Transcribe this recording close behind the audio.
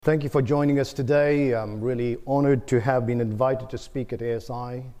Thank you for joining us today. I'm really honored to have been invited to speak at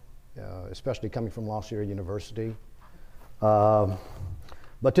ASI, especially coming from La Sierra University. But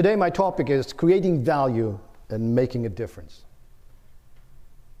today my topic is creating value and making a difference.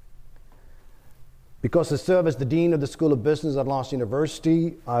 Because I serve as the Dean of the School of Business at La Sierra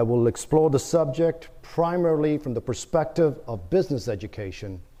University, I will explore the subject primarily from the perspective of business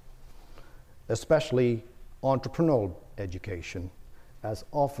education, especially entrepreneurial education, as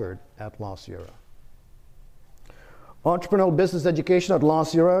offered at La Sierra. Entrepreneurial business education at La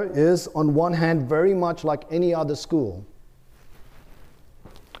Sierra is, on one hand, very much like any other school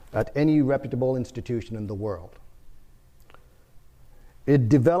at any reputable institution in the world. It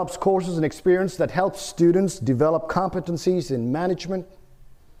develops courses and experience that help students develop competencies in management,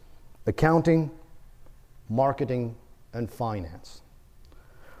 accounting, marketing, and finance.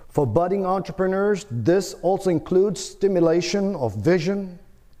 For budding entrepreneurs, this also includes stimulation of vision,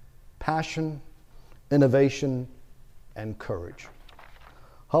 passion, innovation, and courage.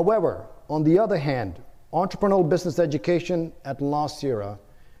 However, on the other hand, entrepreneurial business education at La Sierra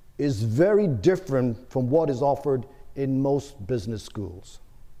is very different from what is offered in most business schools.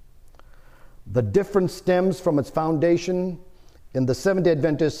 The difference stems from its foundation in the Seventh-day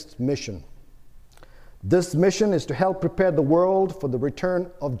Adventist mission. This mission is to help prepare the world for the return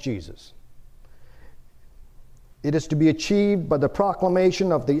of Jesus. It is to be achieved by the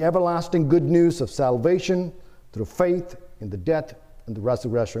proclamation of the everlasting good news of salvation through faith in the death and the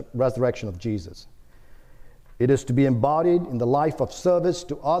resurrection of Jesus. It is to be embodied in the life of service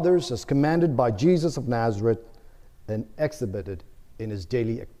to others as commanded by Jesus of Nazareth and exhibited in his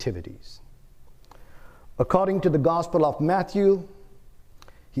daily activities. According to the Gospel of Matthew,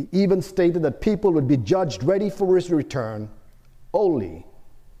 he even stated that people would be judged ready for his return only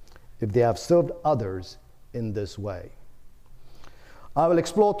if they have served others in this way. I will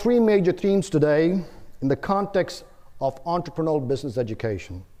explore three major themes today in the context of entrepreneurial business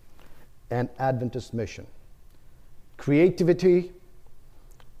education and Adventist mission: creativity,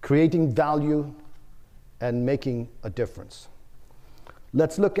 creating value, and making a difference.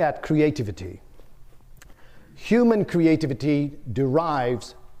 Let's look at creativity. Human creativity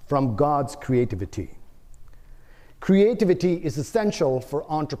derives from God's creativity. Creativity is essential for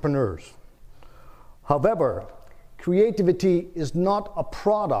entrepreneurs. However, creativity is not a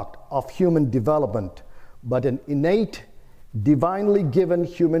product of human development, but an innate, divinely given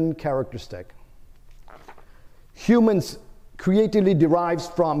human characteristic. Humans' creativity derives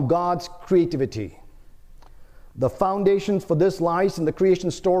from God's creativity. The foundations for this lies in the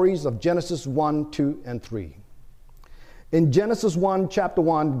creation stories of Genesis 1, 2, and 3. In Genesis 1, chapter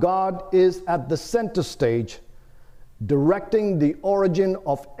 1, God is at the center stage, directing the origin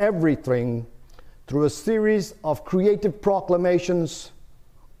of everything through a series of creative proclamations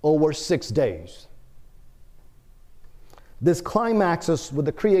over 6 days. This climaxes with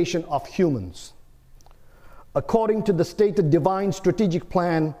the creation of humans. According to the stated divine strategic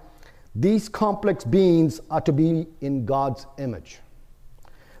plan, these complex beings are to be in God's image.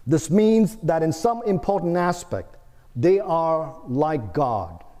 This means that in some important aspect, they are like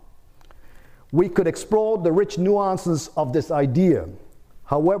God. We could explore the rich nuances of this idea.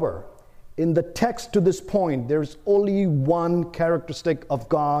 However, in the text to this point, there's only one characteristic of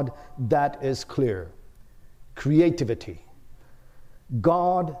God that is clear: creativity.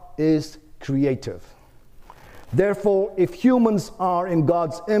 God is creative. Therefore, if humans are in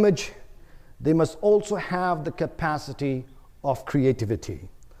God's image, they must also have the capacity of creativity.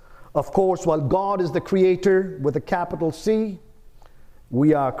 Of course, while God is the creator with a capital C,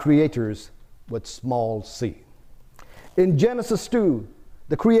 we are creators with small c. In Genesis 2,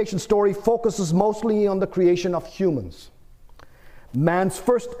 the creation story focuses mostly on the creation of humans. Man's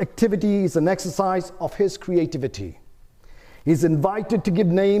first activity is an exercise of his creativity. He's invited to give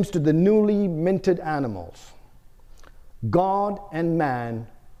names to the newly minted animals. God and man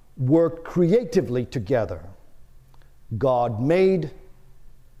worked creatively together. God made,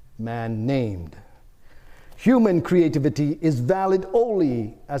 man named. Human creativity is valid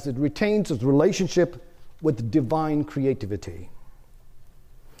only as it retains its relationship with divine creativity.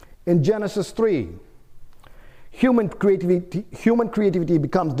 In Genesis 3, human creativity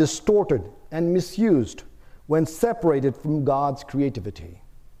becomes distorted and misused when separated from God's creativity.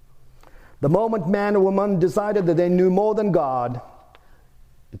 The moment man or woman decided that they knew more than God,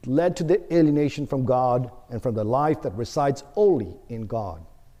 it led to the alienation from God and from the life that resides only in God.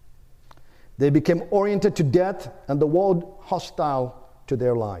 They became oriented to death and the world hostile to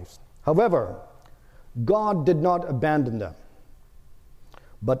their lives. However, God did not abandon them,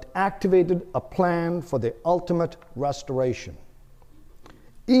 but activated a plan for their ultimate restoration.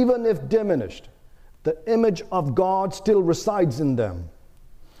 Even if diminished, the image of God still resides in them.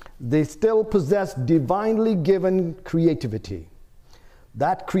 They still possess divinely given creativity.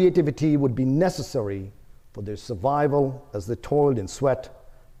 That creativity would be necessary for their survival as they toiled in sweat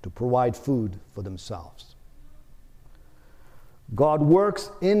to provide food for themselves. God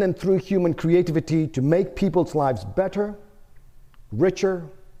works in and through human creativity to make people's lives better, richer,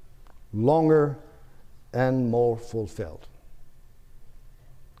 longer, and more fulfilled.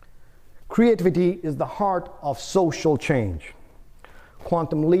 Creativity is the heart of social change.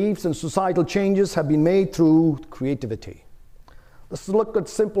 Quantum leaps and societal changes have been made through creativity. Let's look at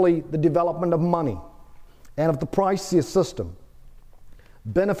simply the development of money and of the pricey system.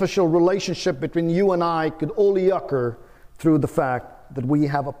 Beneficial relationship between you and I could only occur through the fact that we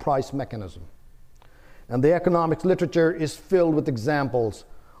have a price mechanism. And the economics literature is filled with examples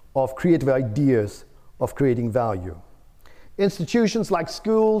of creative ideas of creating value. Institutions like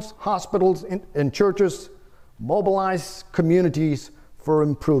schools, hospitals, and churches mobilize communities for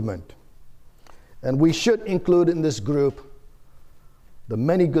improvement. And we should include in this group the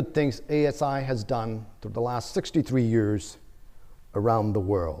many good things ASI has done through the last 63 years around the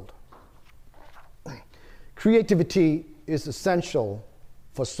world. Creativity is essential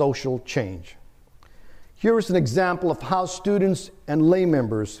for social change. Here is an example of how students and lay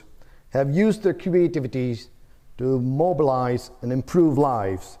members have used their creativities to mobilize and improve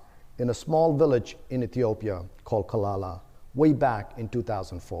lives in a small village in Ethiopia called Kalala, way back in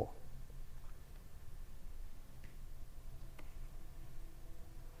 2004.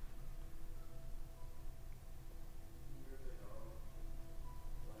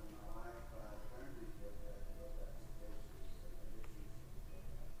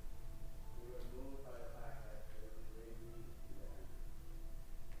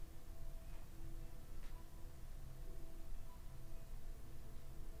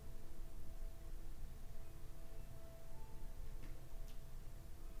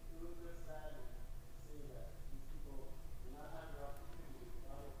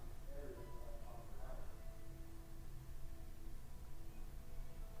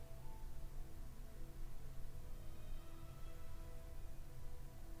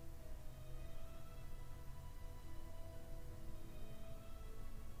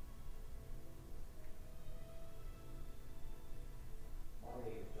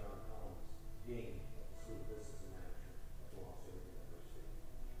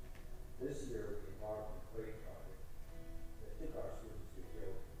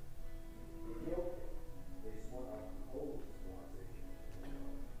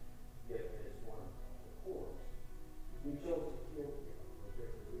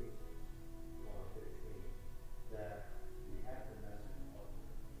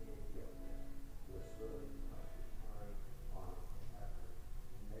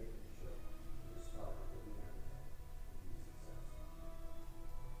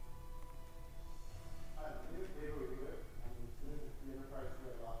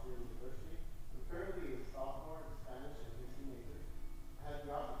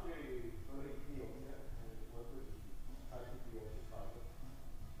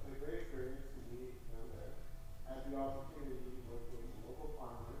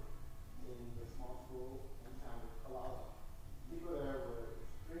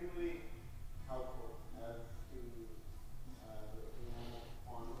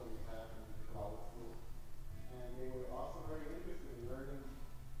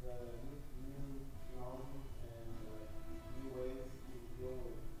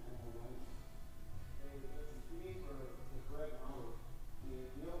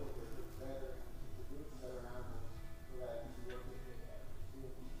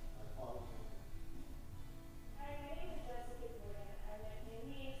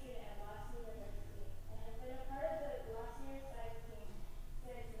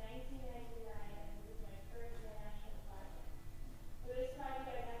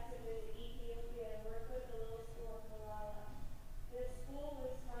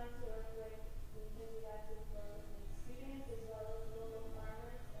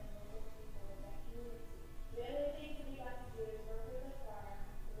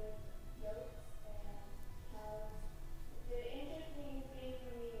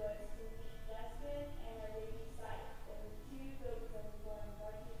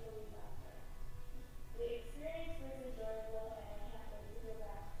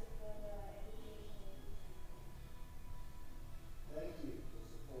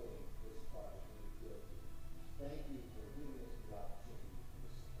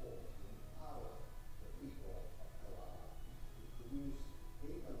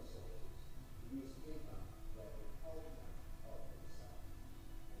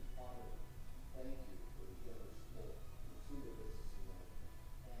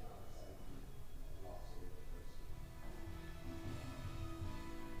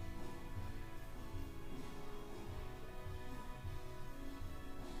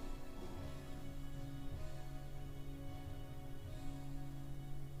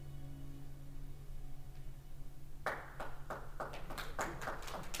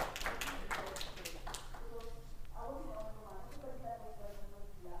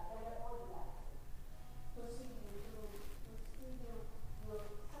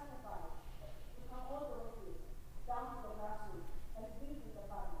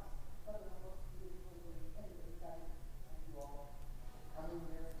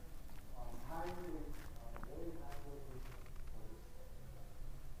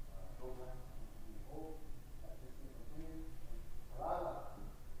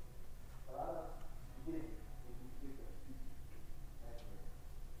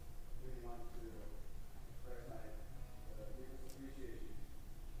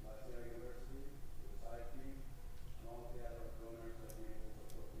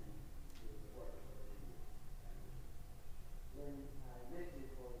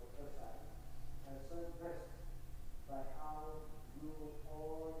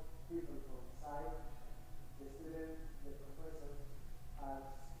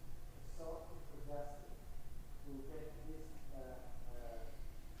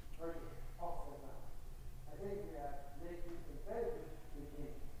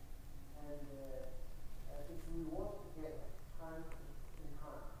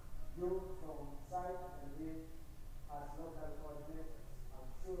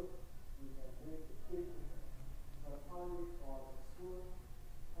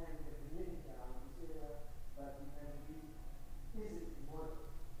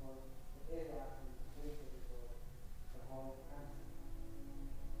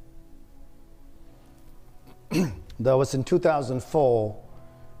 That was in 2004.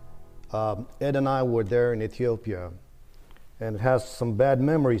 Ed and I were there in Ethiopia, and it has some bad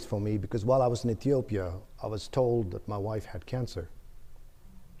memories for me because while I was in Ethiopia, I was told that my wife had cancer.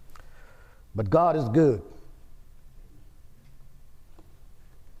 But God is good.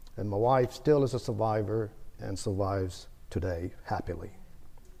 And my wife still is a survivor and survives today happily.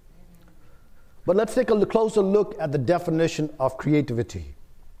 But let's take a closer look at the definition of creativity.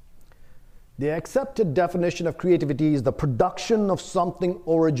 The accepted definition of creativity is the production of something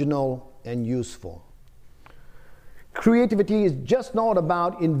original and useful. Creativity is just not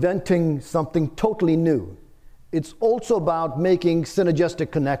about inventing something totally new. It's also about making synergistic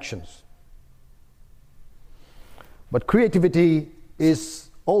connections. But creativity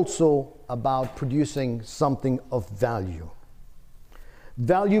is also about producing something of value.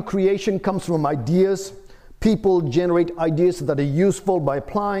 Value creation comes from ideas. People generate ideas that are useful by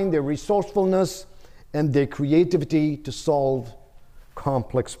applying their resourcefulness and their creativity to solve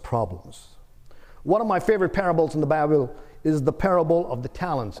complex problems. One of my favorite parables in the Bible is the parable of the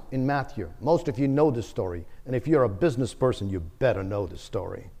talents in Matthew. Most of you know this story, and if you're a business person, you better know this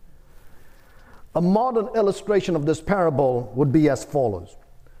story. A modern illustration of this parable would be as follows.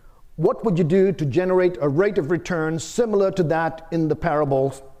 What would you do to generate a rate of return similar to that in the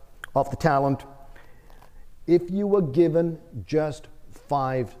parables of the talent if you were given just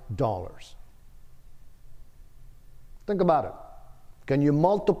 $5? Think about it. Can you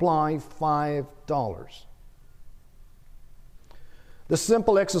multiply $5? This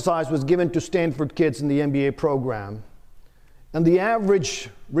simple exercise was given to Stanford kids in the MBA program, and the average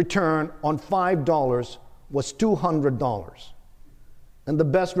return on $5 was $200. And the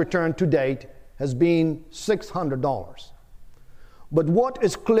best return to date has been $600. But what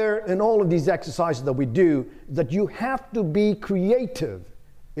is clear in all of these exercises that we do is that you have to be creative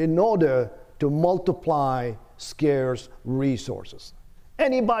in order to multiply scarce resources.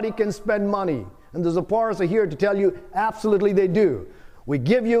 Anybody can spend money, and the Zapparas are here to tell you absolutely they do. We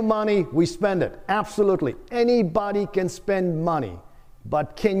give you money, we spend it. Absolutely. Anybody can spend money,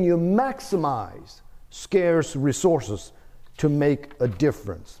 but can you maximize scarce resources to make a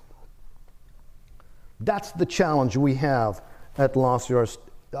difference? That's the challenge we have at La Sierra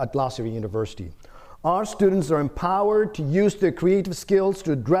University. Our students are empowered to use their creative skills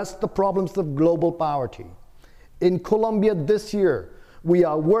to address the problems of global poverty. In Colombia this year, we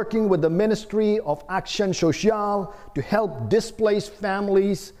are working with the Ministry of Action Social to help displaced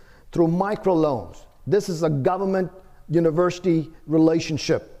families through microloans. This is a government-university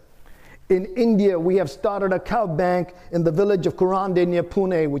relationship. In India, we have started a cow bank in the village of Kurande near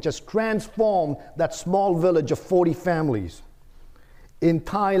Pune, which has transformed that small village of 40 families. In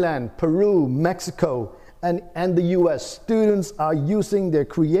Thailand, Peru, Mexico, and the US, students are using their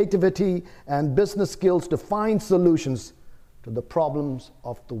creativity and business skills to find solutions to the problems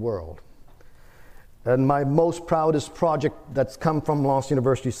of the world. And my most proudest project that's come from Loss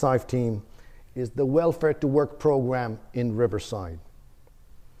University SIFE team is the Welfare to Work program in Riverside.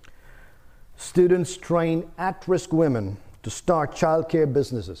 Students train at-risk women to start childcare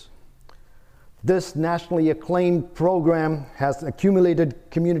businesses. This nationally acclaimed program has accumulated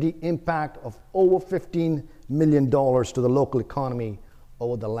community impact of over $15 million to the local economy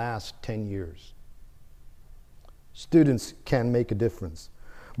over the last 10 years. Students can make a difference.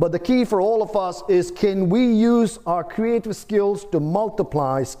 But the key for all of us is, can we use our creative skills to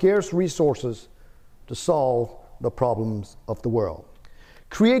multiply scarce resources to solve the problems of the world?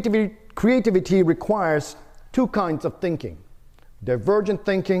 Creativity requires two kinds of thinking: divergent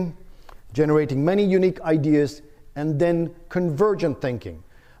thinking, generating many unique ideas, and then convergent thinking.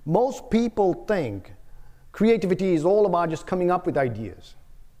 Most people think creativity is all about just coming up with ideas.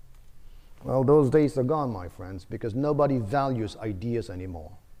 Well, those days are gone, my friends, because nobody values ideas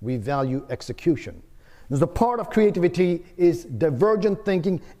anymore. We value execution. The part of creativity is divergent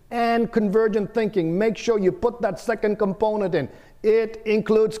thinking and convergent thinking. Make sure you put that second component in. It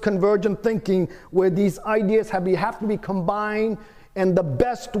includes convergent thinking, where these ideas have to be combined and the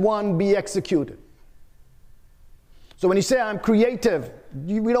best one be executed. So when you say I'm creative,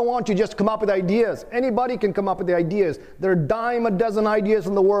 we don't want you just to come up with ideas. Anybody can come up with the ideas. There are a dime a dozen ideas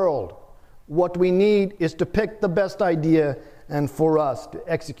in the world. What we need is to pick the best idea and for us to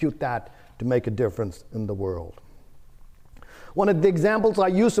execute that to make a difference in the world. One of the examples I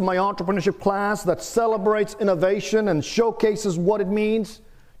use in my entrepreneurship class that celebrates innovation and showcases what it means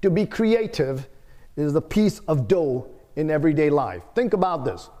to be creative is the piece of dough in everyday life. Think about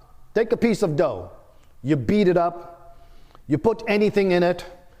this. Take a piece of dough, you beat it up, you put anything in it,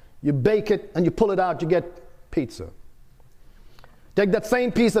 you bake it, and you pull it out, you get pizza. Take that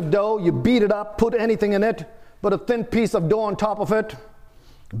same piece of dough, you beat it up, put anything in it, put a thin piece of dough on top of it,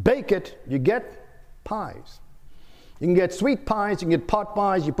 bake it, you get pies. You can get sweet pies, you can get pot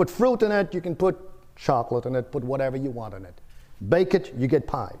pies, you put fruit in it, you can put chocolate in it, put whatever you want in it. Bake it, you get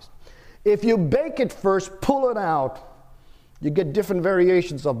pies. If you bake it first, pull it out, you get different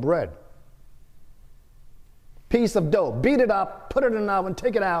variations of bread. Piece of dough, beat it up, put it in an oven,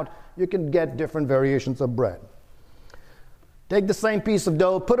 take it out, you can get different variations of bread. Take the same piece of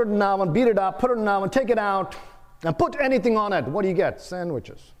dough, put it in an oven, beat it up, put it in an oven, take it out, and put anything on it. What do you get?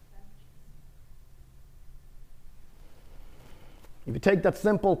 Sandwiches. If you take that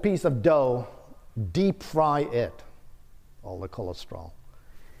simple piece of dough, deep fry it, all the cholesterol,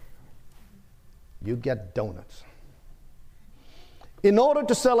 you get donuts. In order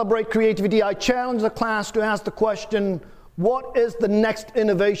to celebrate creativity, I challenge the class to ask the question, what is the next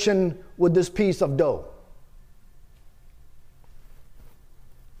innovation with this piece of dough?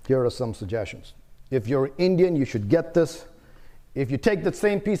 Here are some suggestions. If you're Indian, you should get this. If you take that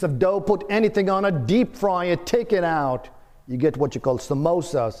same piece of dough, put anything on it, deep fry it, take it out, you get what you call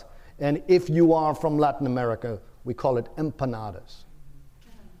samosas. And if you are from Latin America, we call it empanadas.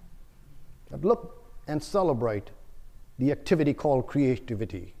 But look and celebrate the activity called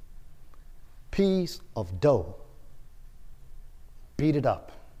creativity. Piece of dough. Beat it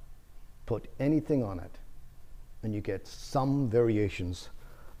up. Put anything on it. And you get some variations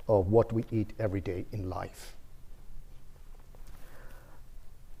of what we eat every day in life.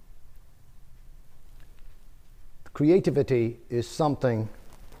 Creativity is something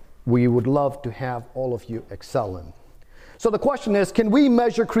we would love to have all of you excel in. So the question is, can we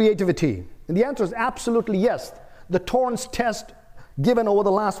measure creativity? And the answer is absolutely yes. The Torrance test given over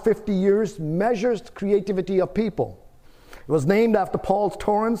the last 50 years measures the creativity of people. It was named after Paul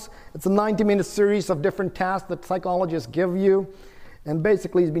Torrance. It's a 90-minute series of different tasks that psychologists give you. And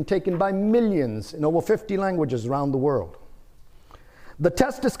basically it's been taken by millions in over 50 languages around the world. The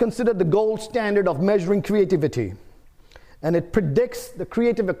test is considered the gold standard of measuring creativity, and it predicts the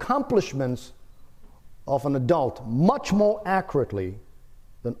creative accomplishments of an adult much more accurately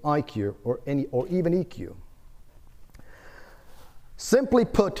than IQ or even EQ. Simply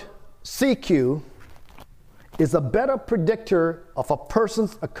put, CQ is a better predictor of a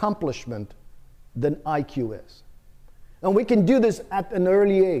person's accomplishment than IQ is. And we can do this at an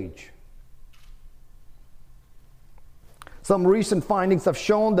early age. Some recent findings have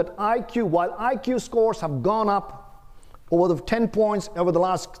shown that while IQ scores have gone up over the 10 points over the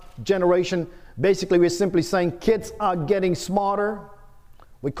last generation, basically we're simply saying kids are getting smarter.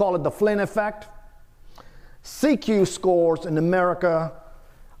 We call it the Flynn effect. CQ scores in America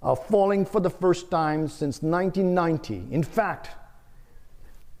are falling for the first time since 1990. In fact,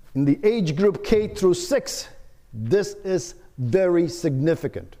 in the age group K through 6, this is very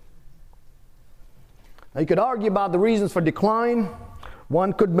significant. Now, you could argue about the reasons for decline.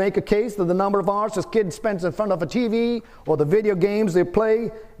 One could make a case that the number of hours as kids spend in front of a TV or the video games they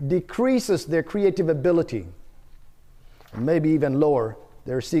play decreases their creative ability, and maybe even lower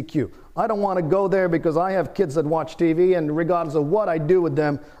their CQ. I don't want to go there because I have kids that watch TV, and regardless of what I do with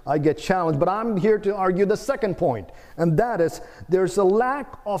them, I get challenged. But I'm here to argue the second point, and that is there's a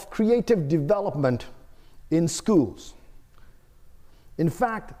lack of creative development in schools. In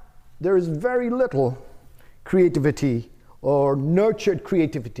fact, there is very little creativity or nurtured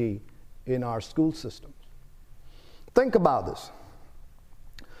creativity in our school systems. Think about this.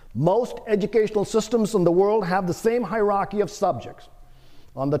 Most educational systems in the world have the same hierarchy of subjects.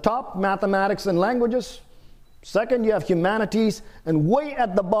 On the top, mathematics and languages. Second, you have humanities. And way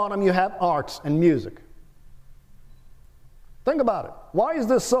at the bottom, you have arts and music. Think about it. Why is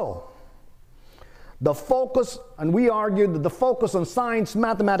this so? The focus, and we argue that the focus on science,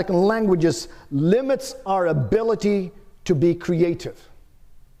 mathematics, and languages limits our ability to be creative.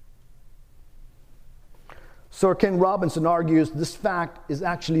 Sir Ken Robinson argues this fact is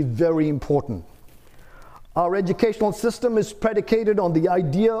actually very important. Our educational system is predicated on the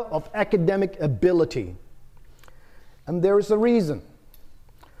idea of academic ability. And there is a reason.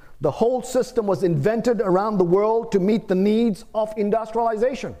 The whole system was invented around the world to meet the needs of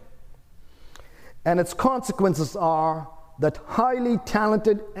industrialization. And its consequences are that highly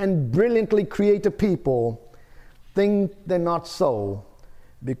talented and brilliantly creative people think they're not so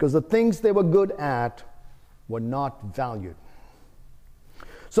because the things they were good at were not valued.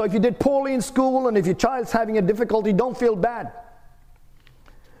 So if you did poorly in school and if your child's having a difficulty, don't feel bad.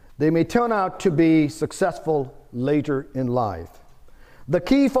 They may turn out to be successful later in life. The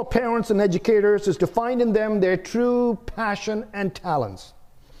key for parents and educators is to find in them their true passion and talents,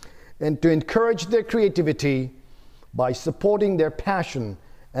 and to encourage their creativity by supporting their passion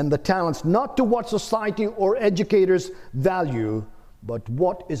and the talents, not to what society or educators value, but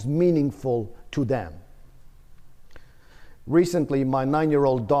what is meaningful to them. Recently, my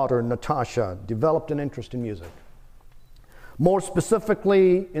 9-year-old daughter, Natasha, developed an interest in music, more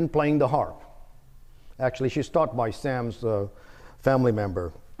specifically in playing the harp. Actually, she's taught by Sam's family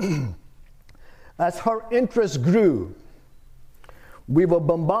member. As her interest grew, we were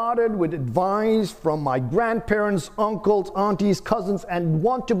bombarded with advice from my grandparents, uncles, aunties, cousins, and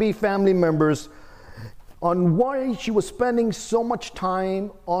want-to-be family members on why she was spending so much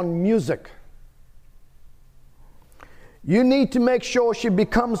time on music. You need to make sure she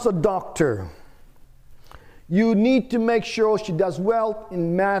becomes a doctor. You need to make sure she does well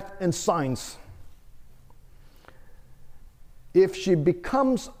in math and science. If she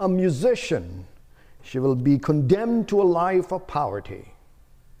becomes a musician, she will be condemned to a life of poverty.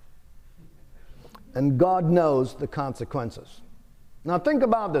 And God knows the consequences. Now think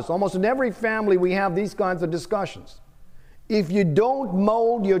about this. Almost in every family we have these kinds of discussions. If you don't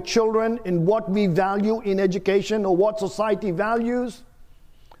mold your children in what we value in education or what society values,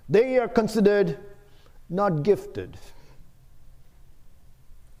 they are considered not gifted.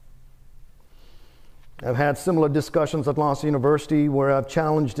 I've had similar discussions at Lhasa University where I've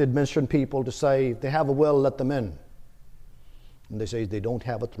challenged admission people to say, if they have a will, let them in. And they say they don't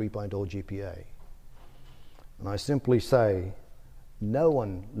have a 3.0 GPA. And I simply say, no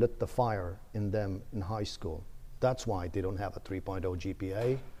one lit the fire in them in high school. That's why they don't have a 3.0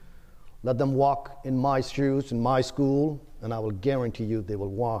 GPA. Let them walk in my shoes, in my school, and I will guarantee you they will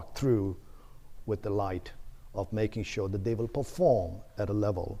walk through with the light of making sure that they will perform at a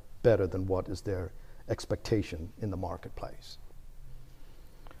level better than what is their expectation in the marketplace.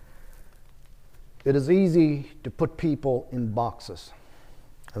 It is easy to put people in boxes.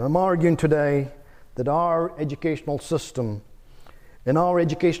 And I'm arguing today that our educational system and our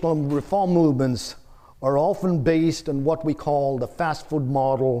educational reform movements are often based on what we call the fast food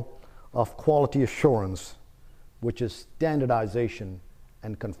model of quality assurance, which is standardization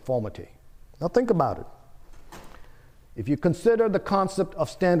and conformity. Now think about it. If you consider the concept of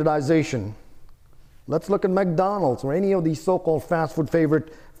standardization, let's look at McDonald's or any of these so-called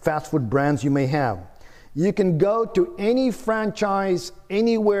favorite fast food brands you may have. You can go to any franchise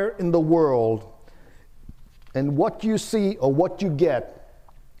anywhere in the world, and what you see or what you get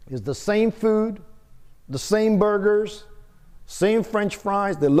is the same food, the same burgers, same French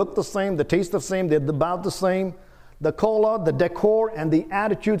fries. They look the same, they taste the same, they're about the same. The cola, the decor, and the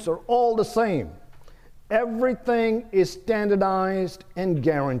attitudes are all the same. Everything is standardized and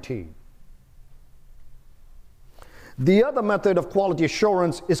guaranteed. The other method of quality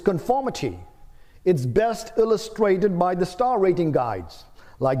assurance is conformity. It's best illustrated by the star rating guides,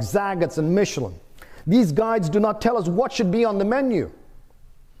 like Zagat's and Michelin. These guides do not tell us what should be on the menu,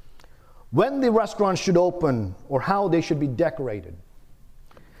 when the restaurant should open, or how they should be decorated.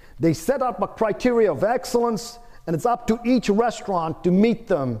 They set up a criteria of excellence, and it's up to each restaurant to meet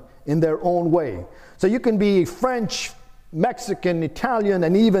them in their own way. So you can be French, Mexican, Italian,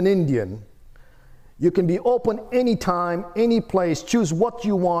 and even Indian. You can be open anytime, any place, choose what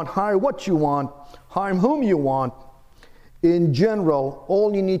you want, hire what you want, hire whom you want. In general,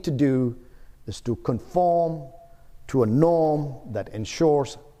 all you need to do is to conform to a norm that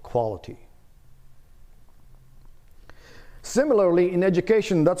ensures quality. Similarly, in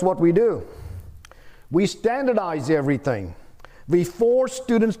education, that's what we do. We standardize everything. We force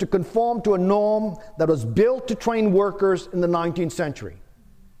students to conform to a norm that was built to train workers in the 19th century.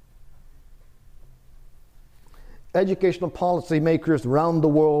 Educational policy makers around the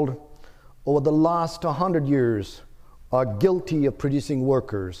world over the last 100 years are guilty of producing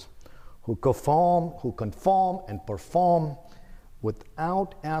workers who conform and perform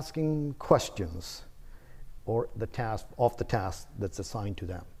without asking questions or the task that's assigned to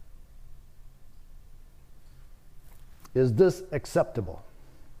them. Is this acceptable?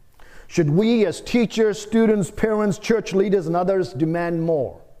 Should we as teachers, students, parents, church leaders, and others demand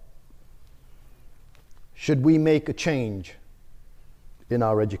more? Should we make a change in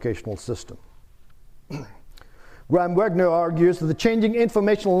our educational system? Graham Wagner argues that the changing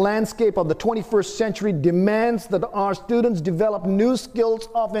informational landscape of the 21st century demands that our students develop new skills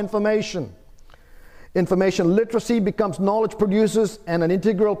of information. Information literacy becomes knowledge producers and an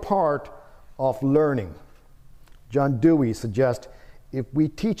integral part of learning. John Dewey suggests, if we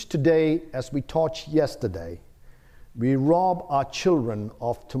teach today as we taught yesterday, we rob our children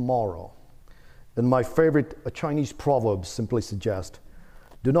of tomorrow. And my favorite Chinese proverb simply suggests,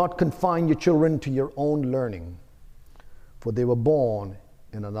 do not confine your children to your own learning, for they were born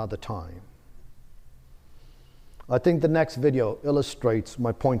in another time. I think the next video illustrates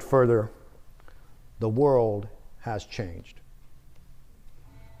my point further. The world has changed.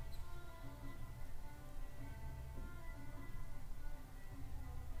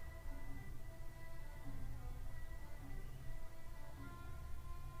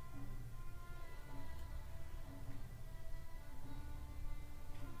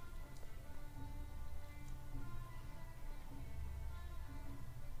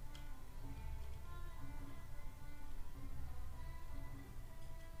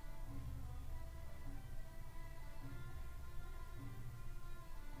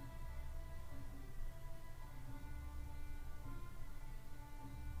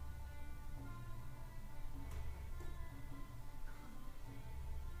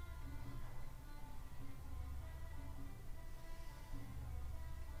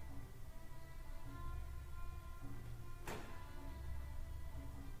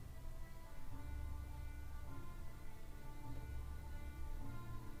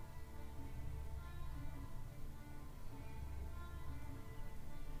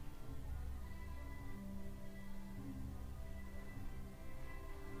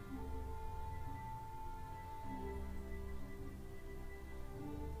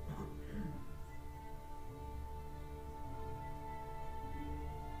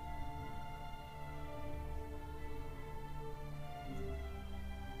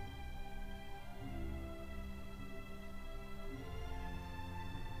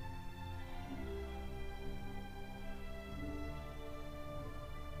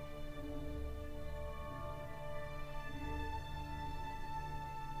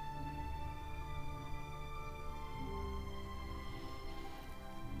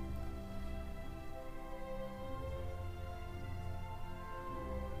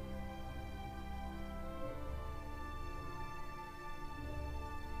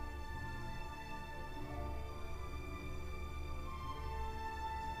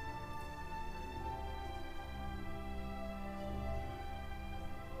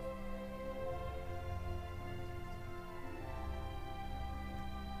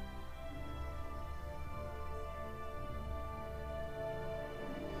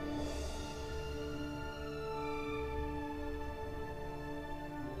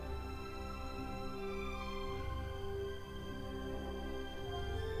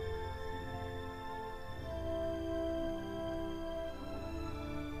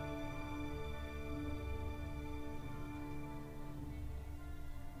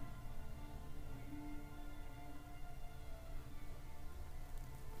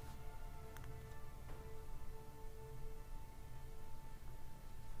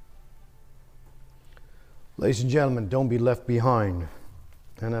 Ladies and gentlemen, don't be left behind.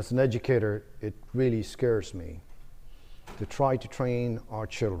 And as an educator, it really scares me to try to train our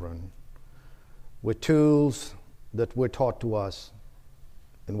children with tools that were taught to us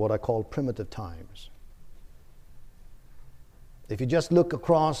in what I call primitive times. If you just look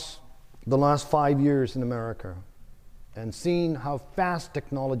across the last 5 years in America and seen how fast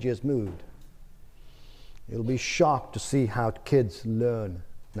technology has moved, you'll be shocked to see how kids learn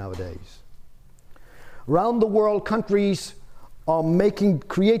nowadays. Around the world, countries are making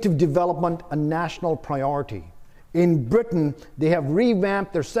creative development a national priority. In Britain, they have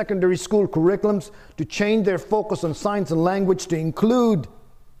revamped their secondary school curriculums to change their focus on science and language to include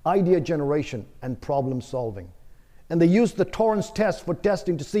idea generation and problem solving. And they use the Torrance test for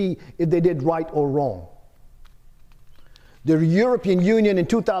testing to see if they did right or wrong. The European Union in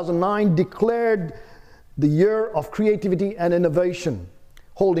 2009 declared the year of creativity and innovation,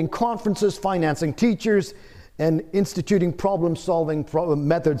 holding conferences, financing teachers, and instituting problem-solving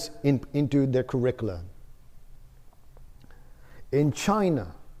methods into their curricula. In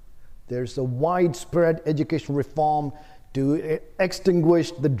China, there's a widespread educational reform to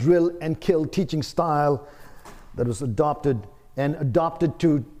extinguish the drill and kill teaching style that was adopted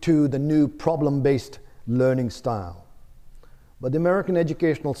to the new problem-based learning style. But the American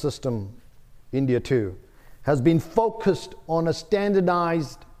educational system, India too, has been focused on a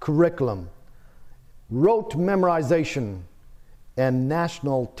standardized curriculum, rote memorization, and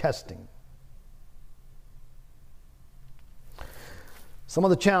national testing. Some of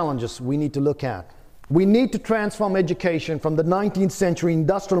the challenges we need to look at. We need to transform education from the 19th century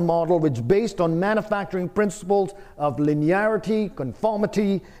industrial model, which based on manufacturing principles of linearity,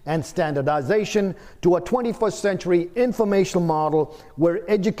 conformity, and standardization, to a 21st century informational model where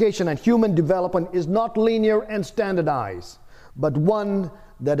education and human development is not linear and standardized, but one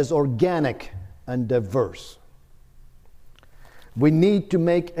that is organic and diverse. We need to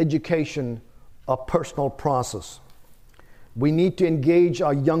make education a personal process. We need to engage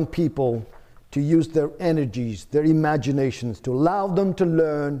our young people to use their energies, their imaginations, to allow them to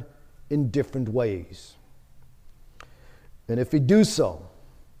learn in different ways. And if we do so,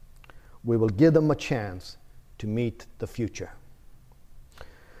 we will give them a chance to meet the future.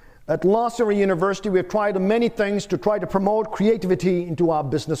 At La Sierra University, we have tried many things to try to promote creativity into our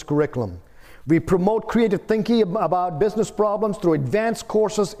business curriculum. We promote creative thinking about business problems through advanced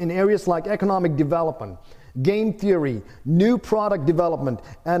courses in areas like economic development, game theory, new product development,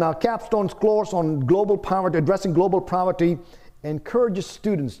 and our capstone course on global poverty, addressing global poverty, encourages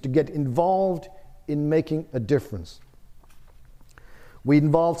students to get involved in making a difference. We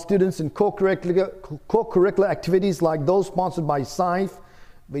involve students in co-curricular activities like those sponsored by SIFE,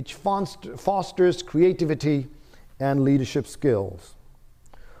 which fosters creativity and leadership skills.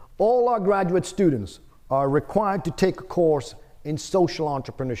 All our graduate students are required to take a course in social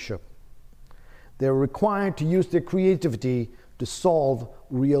entrepreneurship. They're required to use their creativity to solve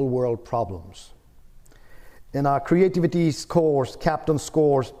real-world problems. In our creativity course, captain's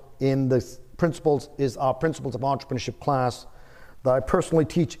course in the principles is our Principles of Entrepreneurship class that I personally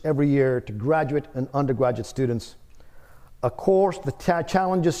teach every year to graduate and undergraduate students. A course that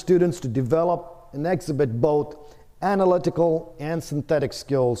challenges students to develop and exhibit both analytical and synthetic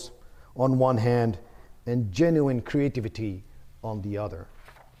skills on one hand and genuine creativity on the other.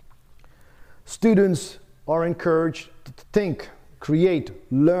 Students are encouraged to think, create,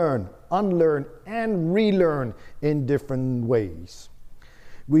 learn, unlearn, and relearn in different ways.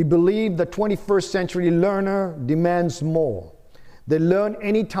 We believe the 21st century learner demands more. They learn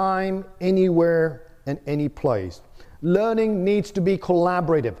anytime, anywhere, and any place. Learning needs to be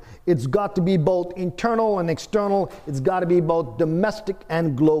collaborative. It's got to be both internal and external. It's got to be both domestic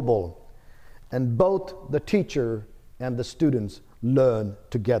and global. And both the teacher and the students learn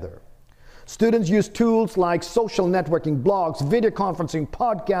together. Students use tools like social networking, blogs, video conferencing,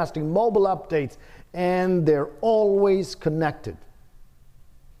 podcasting, mobile updates, and they're always connected.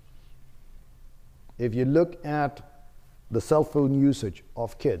 If you look at the cell phone usage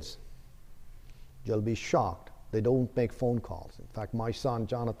of kids, you'll be shocked. They don't make phone calls. In fact, my son,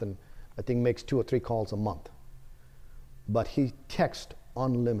 Jonathan, I think makes 2 or 3 calls a month. But he texts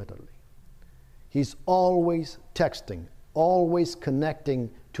unlimitedly. He's always texting, always connecting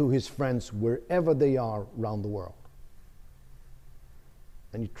to his friends wherever they are around the world.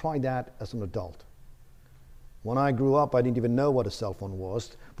 And you try that as an adult. When I grew up, I didn't even know what a cell phone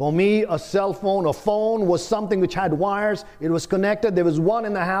was. For me, a cell phone, a phone was something which had wires. It was connected. There was one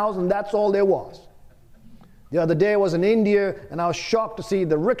in the house, and that's all there was. The other day I was in India, and I was shocked to see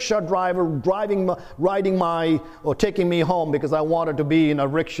the rickshaw driver taking me home because I wanted to be in a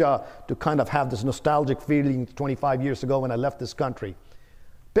rickshaw to kind of have this nostalgic feeling 25 years ago when I left this country.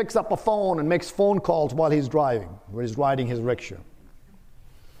 Picks up a phone and makes phone calls while he's driving, while he's riding his rickshaw.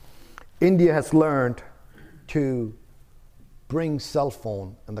 India has learned to bring cell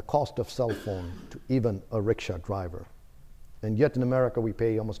phone and the cost of cell phone to even a rickshaw driver. And yet in America we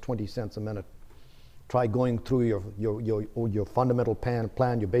pay almost 20 cents a minute. Try going through your fundamental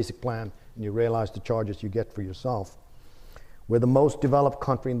plan, your basic plan, and you realize the charges you get for yourself. We're the most developed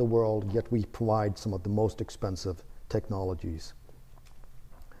country in the world, yet we provide some of the most expensive technologies.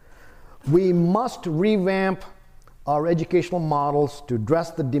 We must revamp our educational models to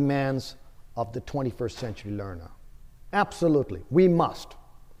address the demands of the 21st century learner. Absolutely, we must.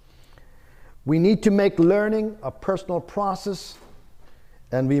 We need to make learning a personal process,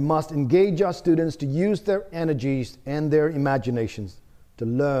 and we must engage our students to use their energies and their imaginations to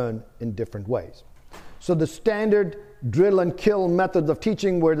learn in different ways. So the standard drill and kill methods of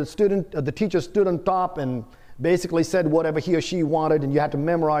teaching where the teacher stood on top and basically said whatever he or she wanted and you had to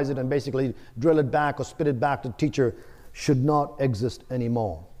memorize it and basically drill it back or spit it back to the teacher should not exist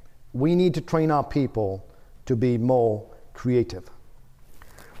anymore. We need to train our people to be more creative.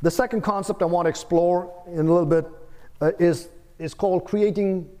 The second concept I want to explore in a little bit is called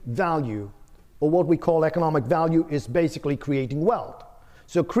creating value, or what we call economic value is basically creating wealth.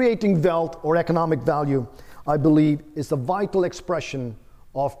 So creating wealth or economic value, I believe, is a vital expression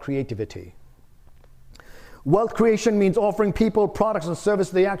of creativity. Wealth creation means offering people products and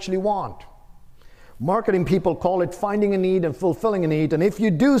services they actually want. Marketing people call it finding a need and fulfilling a need, and if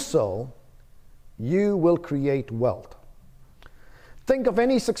you do so, you will create wealth. Think of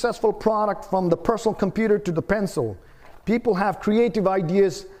any successful product from the personal computer to the pencil. People have creative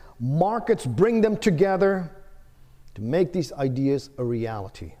ideas, markets bring them together to make these ideas a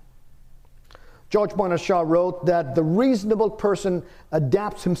reality. George Bernard Shaw wrote that the reasonable person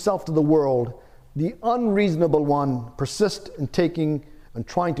adapts himself to the world. The unreasonable one persists in taking and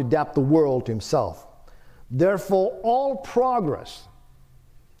trying to adapt the world to himself. Therefore, all progress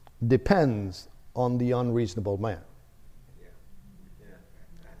depends on the unreasonable man.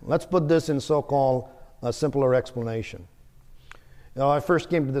 Let's put this in so-called a simpler explanation. When I first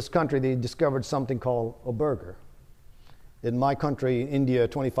came to this country, they discovered something called a burger. In my country, India,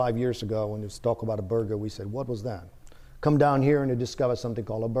 25 years ago, when they talk about a burger, we said, what was that? Come down here and you discover something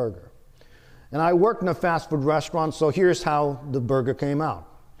called a burger. And I worked in a fast food restaurant, so here's how the burger came out.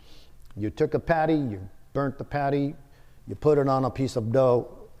 You took a patty, you burnt the patty, you put it on a piece of dough,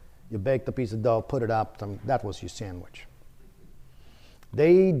 you baked the piece of dough, put it up, and that was your sandwich.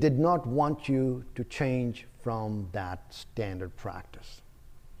 They did not want you to change from that standard practice.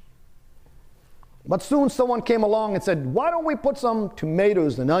 But soon someone came along and said, why don't we put some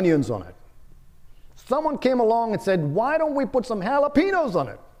tomatoes and onions on it? Someone came along and said, why don't we put some jalapenos on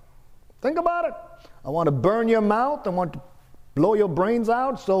it? Think about it. I want to burn your mouth. I want to blow your brains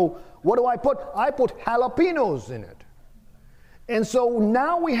out. So what do I put? I put jalapenos in it. And so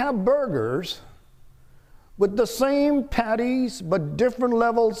now we have burgers with the same patties, but different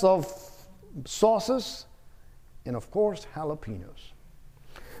levels of sauces, and of course, jalapenos.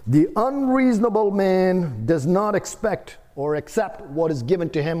 The unreasonable man does not expect or accept what is given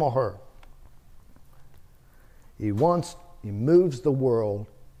to him or her. He moves the world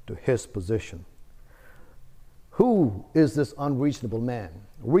to his position. Who is this unreasonable man?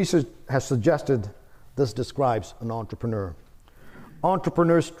 Research has suggested this describes an entrepreneur.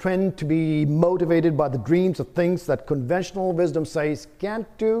 Entrepreneurs tend to be motivated by the dreams of things that conventional wisdom says can't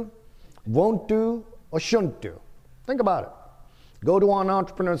do, won't do, or shouldn't do. Think about it. Go to an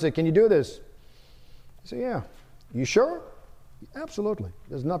entrepreneur and say, can you do this? You say, yeah. You sure? Absolutely.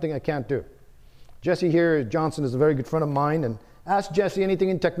 There's nothing I can't do. Jesse here, Johnson, is a very good friend of mine, and ask Jesse anything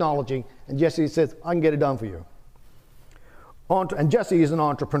in technology, and Jesse says, I can get it done for you. And Jesse is an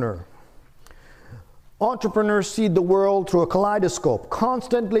entrepreneur. Entrepreneurs see the world through a kaleidoscope,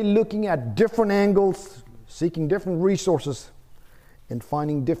 constantly looking at different angles, seeking different resources, and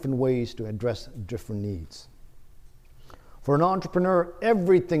finding different ways to address different needs. For an entrepreneur,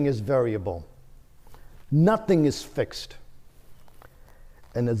 everything is variable. Nothing is fixed.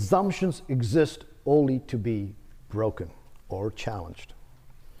 And assumptions exist only to be broken or challenged.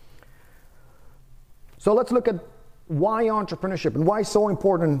 So let's look at why entrepreneurship and why it's so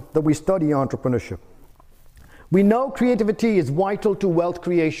important that we study entrepreneurship. We know creativity is vital to wealth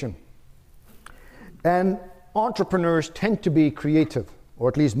creation. And entrepreneurs tend to be creative, or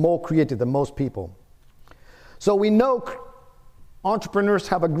at least more creative than most people. So we know entrepreneurs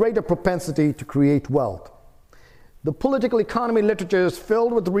have a greater propensity to create wealth. The political economy literature is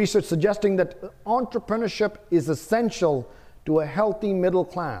filled with research suggesting that entrepreneurship is essential to a healthy middle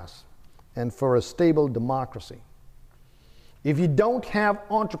class and for a stable democracy. If you don't have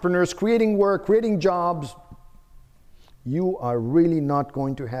entrepreneurs creating work, creating jobs, you are really not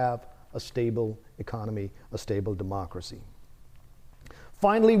going to have a stable economy, a stable democracy.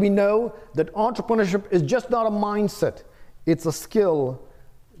 Finally, we know that entrepreneurship is just not a mindset. It's a skill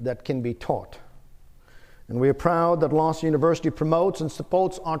that can be taught. And we are proud that Lawson University promotes and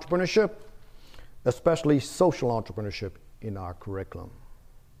supports entrepreneurship, especially social entrepreneurship, in our curriculum.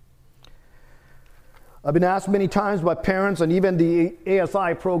 I've been asked many times by parents and even the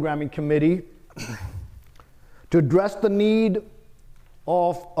ASI programming committee to address the need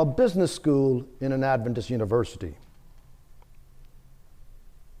of a business school in an Adventist university.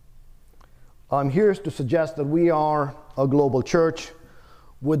 I'm here to suggest that we are a global church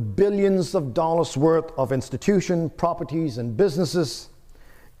with billions of dollars worth of institution, properties, and businesses,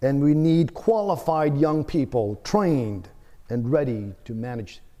 and we need qualified young people trained and ready to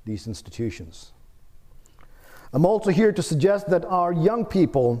manage these institutions. I'm also here to suggest that our young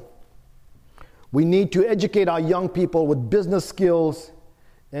people, we need to educate our young people with business skills,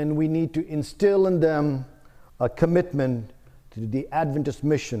 and we need to instill in them a commitment to the Adventist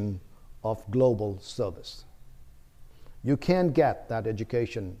mission of global service. You can't get that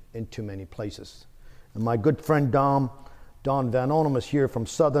education in too many places. And my good friend Don Van Onum is here from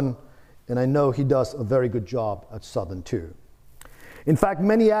Southern, and I know he does a very good job at Southern too. In fact,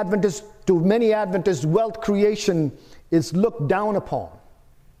 many Adventists, wealth creation is looked down upon.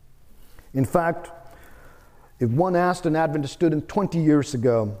 In fact, if one asked an Adventist student 20 years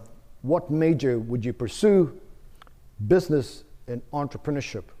ago, what major would you pursue? Business and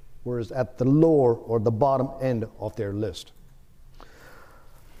entrepreneurship was at the lower or the bottom end of their list.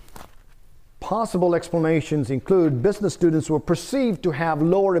 Possible explanations include business students were perceived to have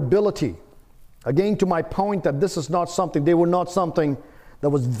lower ability. Again, to my point that this is not something, they were not something that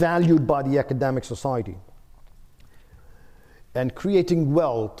was valued by the academic society. And creating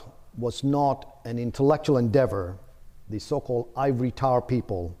wealth was not an intellectual endeavor. The so-called ivory tower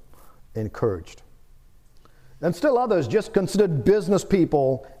people encouraged. And still others just considered business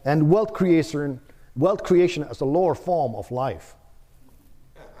people and wealth creation as a lower form of life.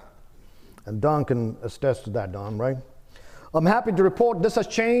 And Don can attest to that, Don, right? I'm happy to report this has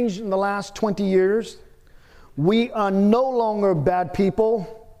changed in the last 20 years. We are no longer bad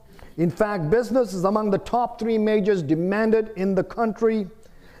people. In fact, business is among the top 3 majors demanded in the country.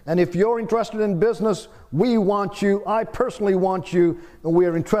 And if you're interested in business, we want you. I personally want you, and we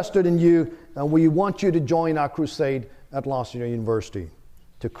are interested in you, and we want you to join our crusade at La Sierra University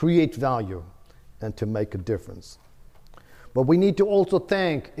to create value and to make a difference. But we need to also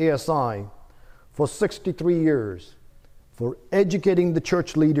thank ASI for 63 years for educating the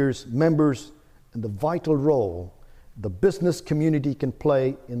church leaders, members, and the vital role the business community can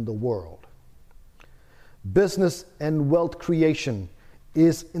play in the world. Business and wealth creation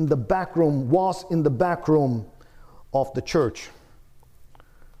was in the back room of the church.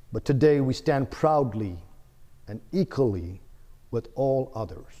 But today we stand proudly and equally with all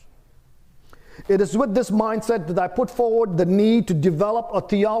others. It is with this mindset that I put forward the need to develop a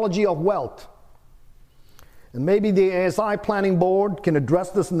theology of wealth. And maybe the ASI Planning Board can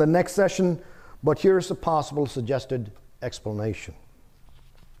address this in the next session, but here's a possible suggested explanation.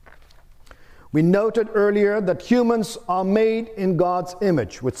 We noted earlier that humans are made in God's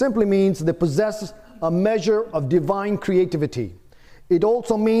image, which simply means they possess a measure of divine creativity. It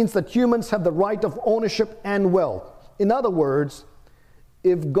also means that humans have the right of ownership and wealth. In other words,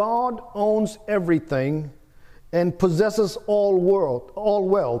 if God owns everything and possesses all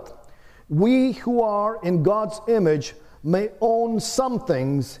wealth, we who are in God's image may own some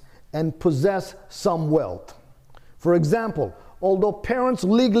things and possess some wealth. For example, although parents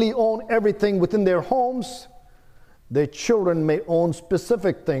legally own everything within their homes, their children may own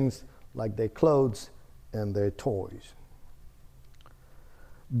specific things like their clothes and their toys.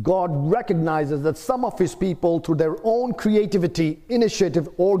 God recognizes that some of his people, through their own creativity, initiative,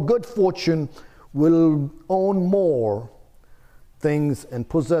 or good fortune, will own more things and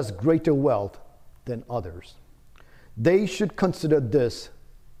possess greater wealth than others. They should consider this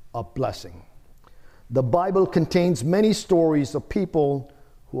a blessing. The Bible contains many stories of people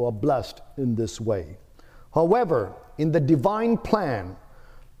who are blessed in this way. However, in the divine plan,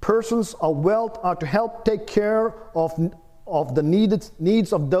 persons of wealth are to help take care of the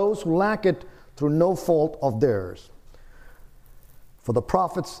needs of those who lack it through no fault of theirs. For the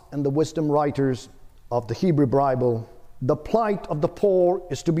prophets and the wisdom writers of the Hebrew Bible, the plight of the poor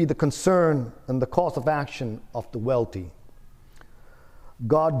is to be the concern and the cause of action of the wealthy.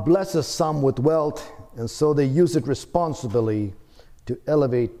 God blesses some with wealth, and so they use it responsibly to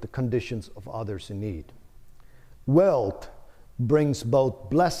elevate the conditions of others in need. Wealth brings both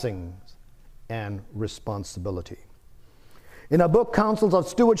blessings and responsibility. In her book, Counsels of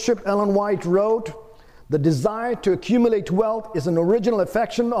Stewardship, Ellen White wrote, "The desire to accumulate wealth is an original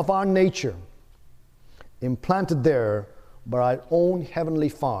affection of our nature, implanted there by our own Heavenly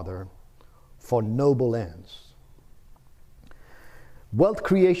Father for noble ends." Wealth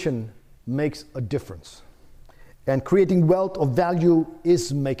creation makes a difference, and creating wealth of value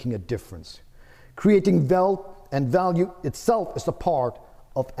is making a difference. Creating wealth and value itself is a part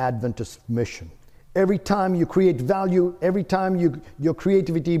of Adventist mission. Every time you create value, every time your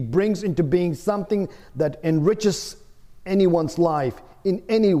creativity brings into being something that enriches anyone's life in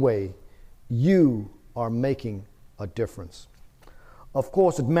any way, you are making a difference. Of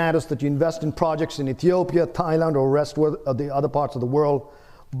course, it matters that you invest in projects in Ethiopia, Thailand, or rest of the other parts of the world,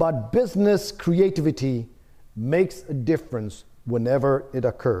 but business creativity makes a difference whenever it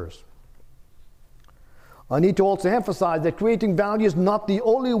occurs. I need to also emphasize that creating value is not the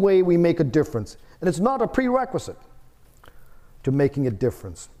only way we make a difference, and it's not a prerequisite to making a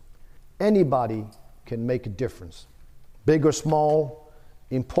difference. Anybody can make a difference, big or small,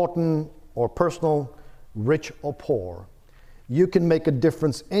 important or personal, rich or poor. You can make a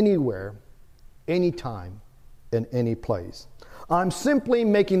difference anywhere, anytime, in any place. I'm simply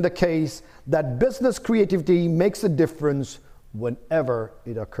making the case that business creativity makes a difference whenever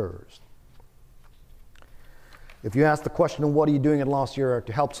it occurs. If you ask the question, what are you doing at La Sierra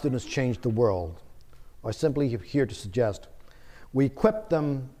to help students change the world? I'm simply here to suggest we equip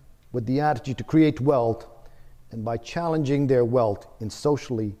them with the attitude to create wealth, and by challenging their wealth in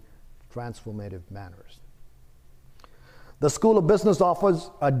socially transformative manners. The School of Business offers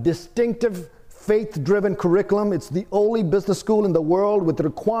a distinctive faith-driven curriculum. It's the only business school in the world with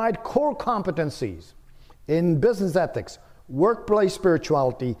required core competencies in business ethics, workplace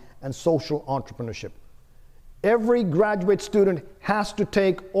spirituality, and social entrepreneurship. Every graduate student has to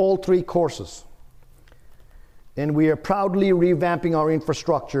take all 3 courses. And we are proudly revamping our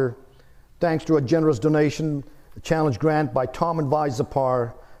infrastructure thanks to a generous donation, a challenge grant by Tom and Vi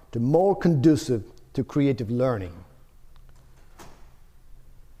Zapar, to more conducive to creative learning.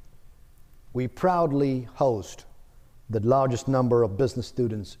 We proudly host the largest number of business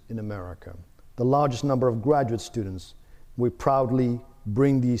students in America, the largest number of graduate students. We proudly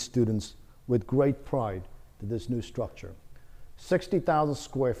bring these students with great pride to this new structure. 60,000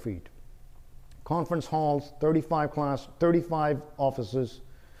 square feet, conference halls, 35 offices,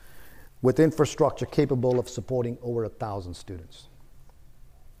 with infrastructure capable of supporting over 1,000 students.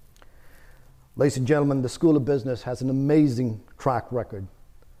 Ladies and gentlemen, the School of Business has an amazing track record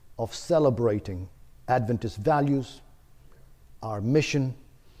of celebrating Adventist values, our mission,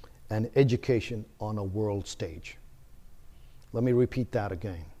 and education on a world stage. Let me repeat that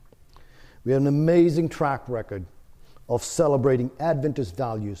again. We have an amazing track record of celebrating Adventist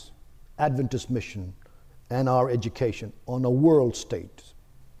values, Adventist mission, and our education on a world stage.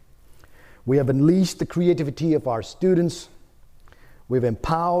 We have unleashed the creativity of our students. We've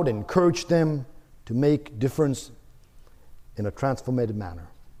empowered and encouraged them to make difference in a transformative manner.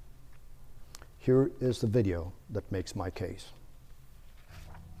 Here is the video that makes my case.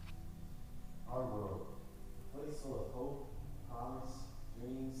 Our world, a place full of hope, promise,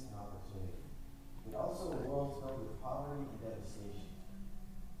 dreams, and opportunity, but also a world filled with poverty and devastation.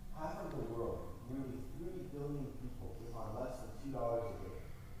 Half of the world, nearly 3 billion people, live on less than $2 a day.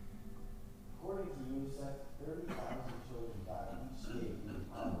 According to UNICEF, 30,000 children die each day due to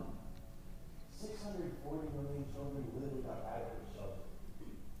poverty. 640 million children live without adequate shelter.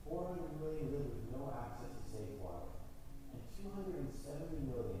 400 million live with no access to safe water. And 270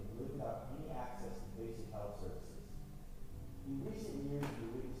 million live without any access to basic health services. In recent years,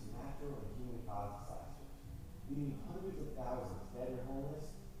 we witnessed natural and human-caused disasters, leaving hundreds of thousands dead or homeless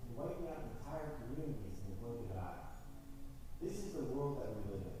and wiping out entire communities in the blink of an eye. This is the world that we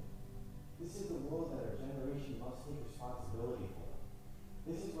live in. This is the world that our generation must take responsibility for.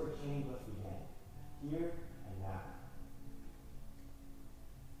 This is where change must begin, here and now.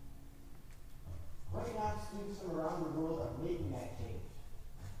 Right now, students from around the world are making that change.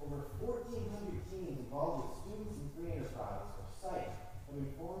 Over 1,400 teams involved with students in free enterprise, or SITE, have been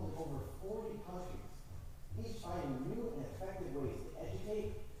formed in over 40 countries, each finding new and effective ways to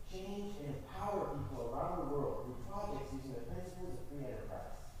educate, change, and empower people around the world through projects using the principles of free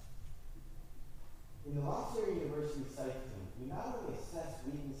enterprise. In the Monterey University SITE team, we not only assess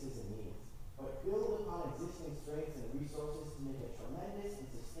weaknesses and needs, but build upon existing strengths and resources to make a tremendous and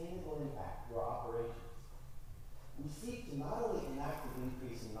sustainable impact through our operations. We seek to not only enact an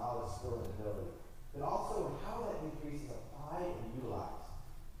increase in knowledge, skill, and ability, but also in how that increase is applied and utilized.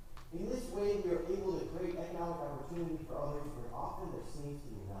 In this way, we are able to create economic opportunity for others where often there seems to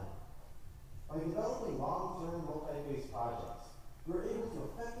be none. By developing long-term, multi-phase projects, we are able to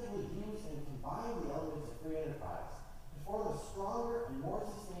effectively use and combine the elements of free enterprise to form a stronger and more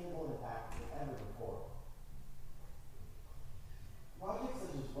sustainable impact than ever before. Projects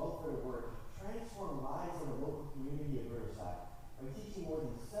such as Welfare to Work transform lives in the local community of Riverside by teaching more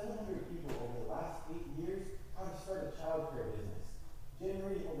than 700 people over the last 8 years how to start a child care business,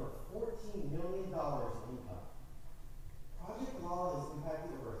 generating over $14 million in income. Project Malala has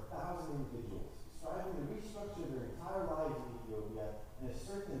impacted over 1,000 individuals, striving to restructure their entire lives in Ethiopia and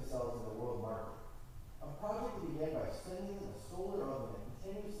assert themselves in the world market. A project that began by sending them a solar oven that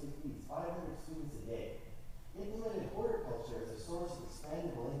continuously feeds 500 students a day, implemented horticulture as a source of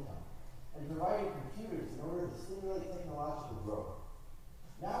expandable income, and provided computers in order to stimulate technological growth.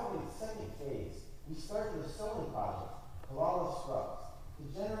 Now in its second phase, we started a sewing project, Kalala Scrubs, to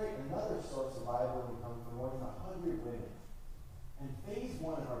generate another source of viable income for more than 100 women. And phase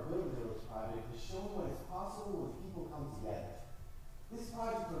 1 of our Build a Village project is showing what is possible when people come together. This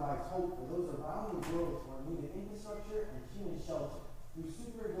project provides hope for those around the world who are in need of infrastructure and human shelter through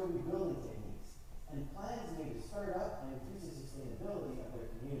super adobe building techniques and plans made to start up and increase the sustainability of their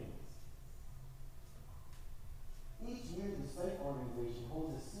communities. Each year, the SITE organization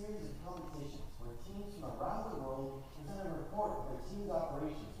holds a series of competitions where teams from around the world present a report of their team's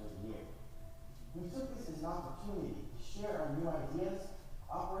operations for the year. We took this as an opportunity to share our new ideas,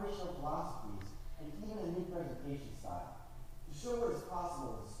 operational philosophies, and even a new presentation style, to show what is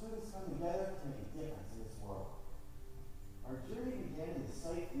possible when students come together to make a difference in this world. Our journey began in the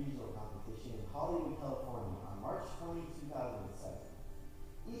SITE Regional Competition in Hollywood, California on March 20, 2007.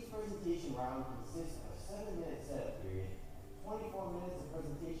 Each presentation round consists of a 7-minute setup period, 24 minutes of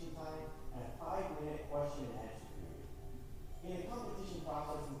presentation time, and a 5-minute question and answer period. In a competition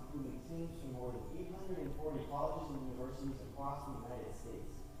process including teams from more than 840 colleges and universities across the United States,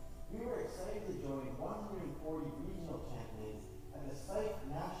 we were excited to join 140 regional champions at the SITE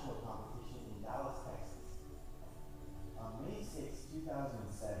National Competition in Dallas, Texas. On May 6,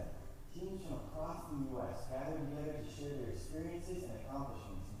 2007, teams from across the U.S. gathered together to share their experiences and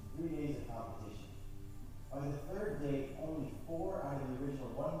accomplishments in 3 days of competition. By the third day, only 4 out of the original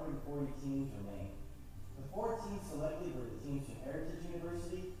 140 teams remained. The 4 teams selected were the teams from Heritage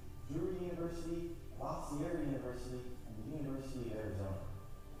University, Drury University, La Sierra University, and the University of Arizona.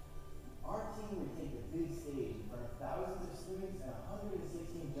 Our team would take the big stage in front of thousands of students and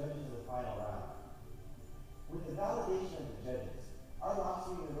 116 judges of the final round. With the validation of the judges, our La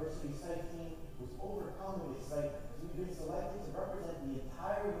Sierra University site team was overcome with excitement as we've been selected to represent the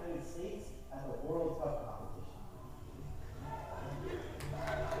entire United States at the World Cup competition.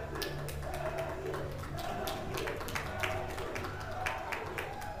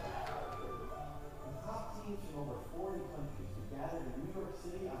 The top teams from over 40 countries were gathered in New York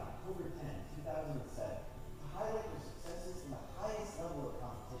City on October 10, 2007 to highlight their successes in the highest level of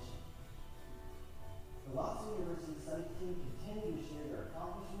competition. The La Sierra University site team continued to share their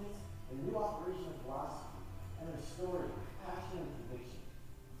accomplishments, their new operational philosophy, and their story with passion and conviction.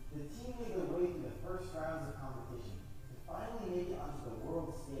 The team made their way through the first rounds of competition to finally make it onto the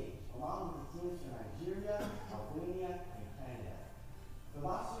world stage, along with the teams from Nigeria, Albania, and Canada. The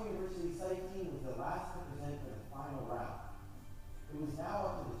La Sierra University site team was the last to present for the final round. It was now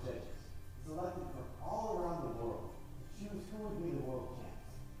up to the judges, selected from all around the world, to choose who would be the world champs,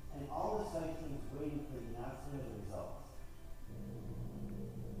 and all the site teams waiting for the announcement of the results.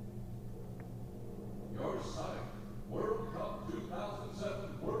 Your site, World Cup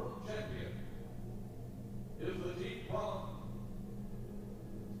 2007 World Champion, is the team from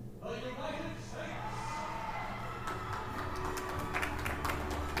the United States.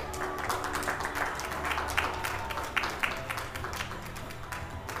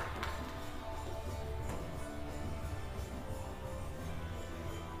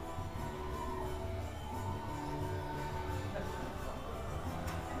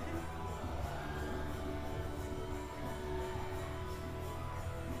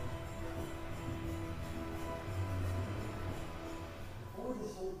 Before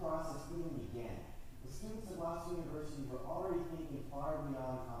this whole process even began, the students at La Sierra University were already thinking far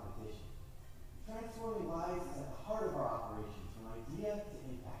beyond competition. Transforming lives is at the heart of our operations, from idea to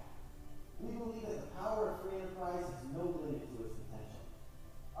impact. We believe that the power of free enterprise has no limit to its potential.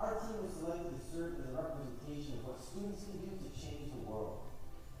 Our team was selected to serve as a representation of what students can do to change the world.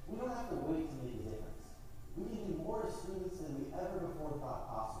 We don't have to wait to make a difference. We can do more to students than we ever before thought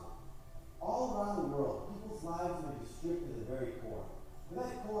possible. All around the world, people's lives may be stripped to the very core. But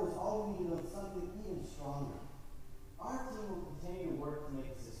that core is all we need to build something even stronger. Our team will continue to work to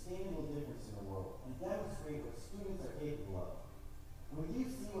make a sustainable difference in the world and demonstrate what students are capable of. When you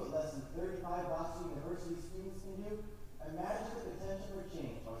see what less than 35 La Sierra University students can do, imagine the potential for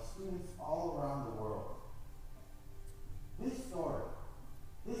change by students all around the world. This story,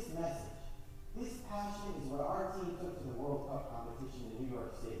 this message, this passion is what our team took to the World Cup competition in New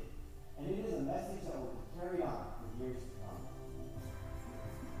York City. And it is a message that will be carried on for years to come.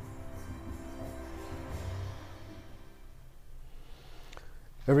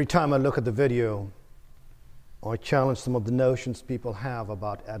 Every time I look at the video, I challenge some of the notions people have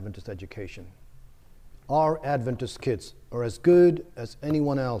about Adventist education. Our Adventist kids are as good as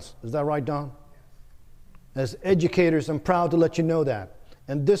anyone else. Is that right, Don? As educators, I'm proud to let you know that.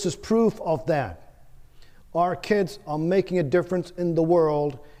 And this is proof of that. Our kids are making a difference in the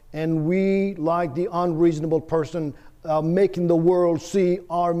world, and we, like the unreasonable person, are making the world see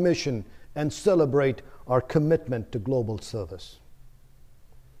our mission and celebrate our commitment to global service.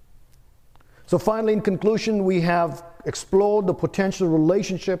 So finally, in conclusion, we have explored the potential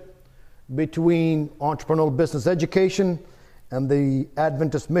relationship between entrepreneurial business education and the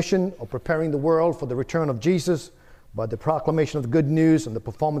Adventist mission of preparing the world for the return of Jesus by the proclamation of good news and the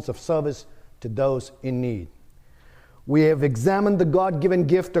performance of service to those in need. We have examined the God-given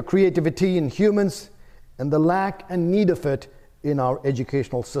gift of creativity in humans and the lack and need of it in our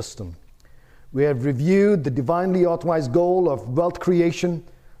educational system. We have reviewed the divinely authorized goal of wealth creation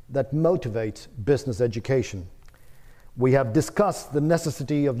that motivates business education. We have discussed the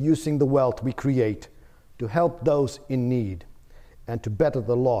necessity of using the wealth we create to help those in need and to better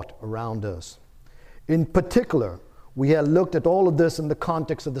the lot around us. In particular, we have looked at all of this in the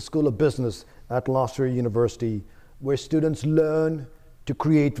context of the School of Business at La Sierra University, where students learn to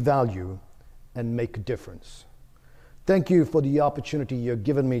create value and make a difference. Thank you for the opportunity you've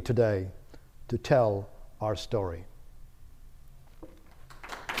given me today to tell our story.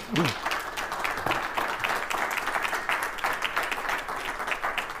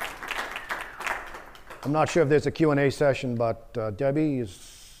 I'm not sure if there's a Q&A session, but Debbie,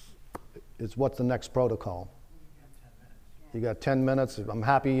 is what's the next protocol. You got 10 minutes. I'm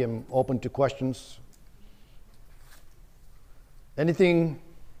happy. I'm open to questions. Anything,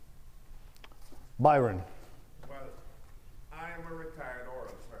 Byron? Well, I am a retired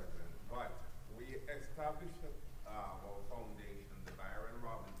oral surgeon, but we established our foundation, the Byron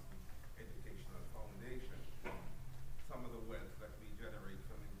Robinson Educational Foundation, from some of the wealth that we generate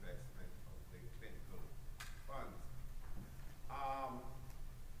from investment of the clinical funds.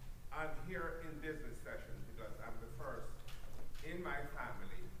 I'm here in business session because I'm the first in my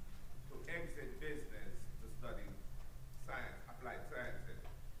family to exit business to study science, applied sciences,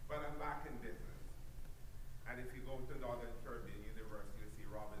 but I'm back in business. And if you go to Northern Caribbean University, you see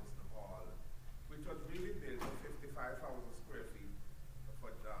Robinson Hall, which was really built a 55,000 square feet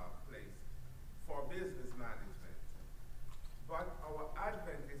foot place for business management. But our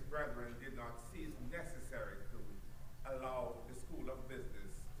Adventist brethren did not see it necessary to allow the School of Business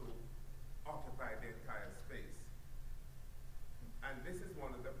to occupy the entire space. And this is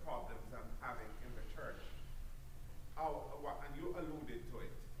one of the problems I'm having in the church. And you alluded to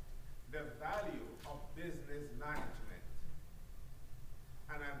it, the value of business management.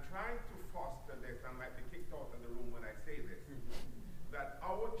 And I'm trying to foster this, I might be kicked out of the room when I say this, that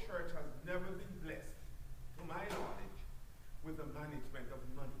our church has never been blessed, to my knowledge, with the management of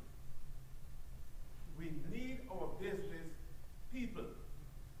money. We need our business people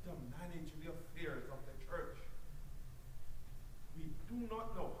to manage the affairs of the church. We do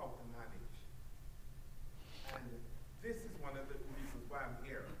not know how to manage. And this is one of the reasons why I'm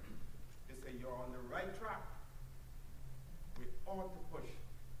here. To say you're on the right track. We ought to push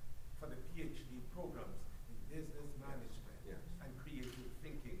for the PhD programs in business management and creative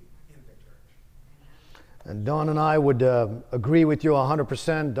thinking in the church. And Don and I would agree with you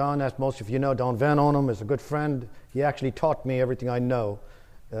 100%. Don, as most of you know, Don Van Onum is a good friend. He actually taught me everything I know.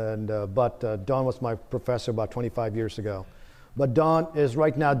 And but Don was my professor about 25 years ago. But Don is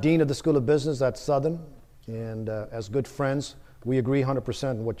right now Dean of the School of Business at Southern. And as good friends, we agree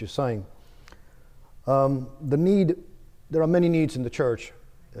 100% in what you're saying. There are many needs in the church,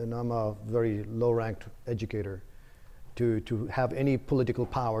 and I'm a very low-ranked educator, to have any political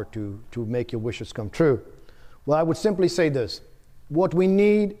power to make your wishes come true. Well, I would simply say this. What we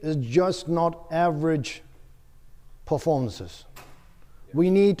need is just not average performances. We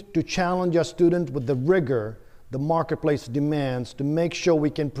need to challenge our students with the rigor the marketplace demands to make sure we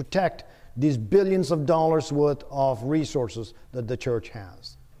can protect these billions of dollars worth of resources that the church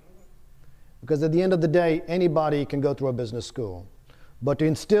has. Because at the end of the day, anybody can go through a business school. But to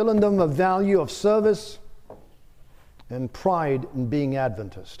instill in them a value of service and pride in being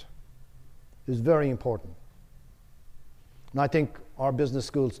Adventist is very important. And I think our business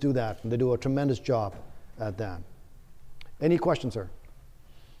schools do that, and they do a tremendous job at that. Any questions, sir?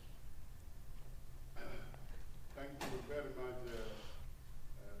 Thank you very much,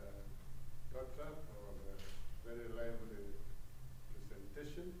 Doctor, for the very lively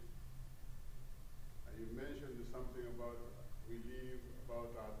presentation. You mentioned something about we live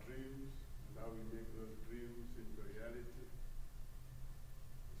about our dreams and how we make those dreams into reality.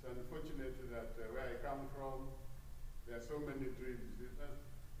 It's unfortunate that where I come from, there are so many dreams,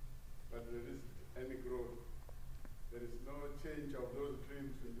 but there isn't any growth. There is no change of those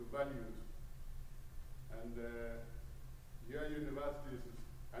dreams into values. And your university is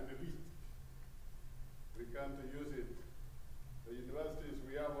unleashed. We can't use it. The universities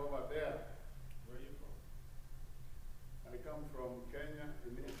we have over there. Where are you from? I come from Kenya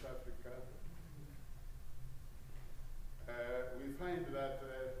in East Africa. We find that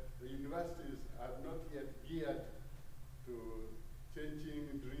the universities are not yet geared to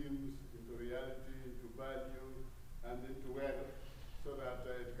changing dreams into reality, into value, and into wealth, so that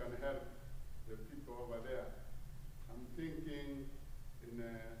it can help the people over there. I'm thinking in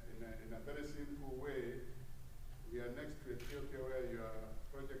a very simple way. We are next to Ethiopia, where your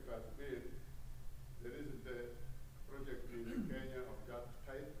project has been. There isn't a project in Kenya of that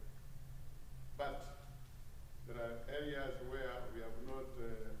type, but there are areas where we have not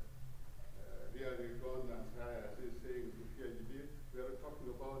really gone as high as he's saying to PhD. We are talking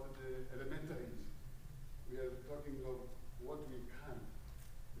about the elementaries. We are talking of what we can,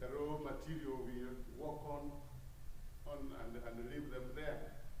 the raw material we work on and leave them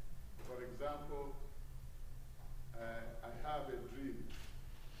there. For example, I have a dream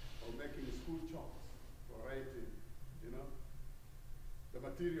of making school chalks for writing, you know. The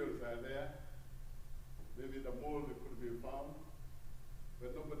materials are there. Maybe the mold could be found,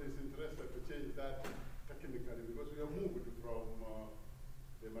 but nobody is interested to change that technically, because we are moved from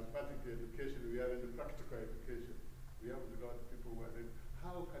the mathematical education, we are in the practical education. We have got people who are in.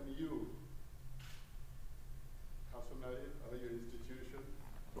 How can you personally, or your institution,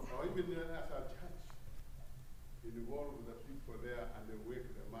 or even as a church, involve the people there and they wake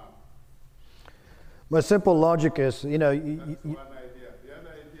them up. My simple logic is, you know, That's one idea. The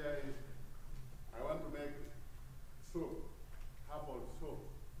other idea is, I want to make soap, herbal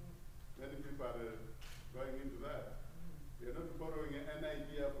soap. Many people are going into that. You're not borrowing an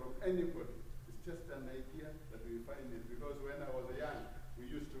idea from anybody. It's just an idea that we find it. Because when I was young, we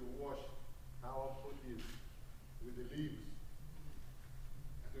used to wash our bodies with the leaves.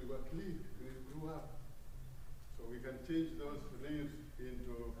 And we got leaves, we grew up. So we can change those leaves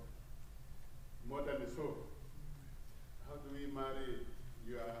into modern soap. How do we marry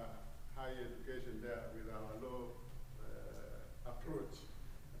your high education there with our low approach?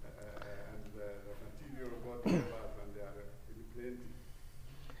 And the material bought from us, and they are in plenty.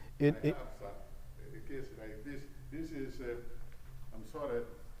 I have a case like this. This is, I'm sorry,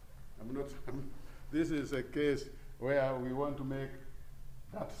 I'm not, this is a case where we want to make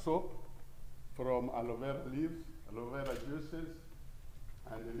that soap from aloe vera leaves, aloe vera juices,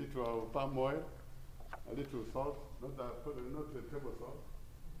 and a little palm oil, a little salt, not the table salt.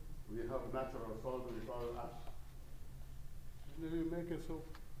 We have natural salt we call ash. And then we make a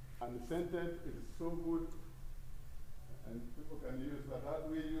soap. And scented, it's so good. And people can use that. How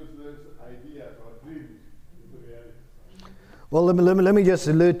do we use those ideas or dreams into reality? well, let me just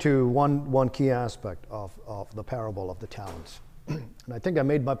allude to one key aspect of the parable of the talents. And I think I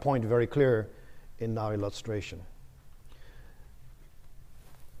made my point very clear in our illustration.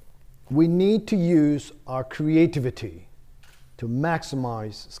 We need to use our creativity to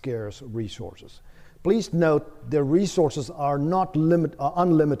maximize scarce resources. Please note the resources are not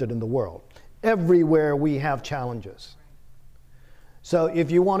unlimited in the world. Everywhere we have challenges. So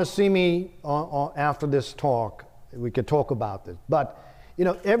if you want to see me after this talk, we could talk about this. But you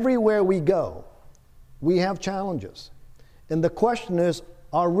know, everywhere we go, we have challenges. And the question is,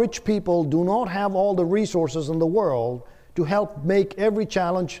 our rich people do not have all the resources in the world to help make every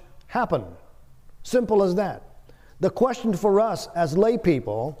challenge happen. Simple as that. The question for us as lay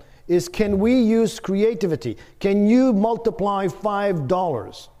people is, can we use creativity? Can you multiply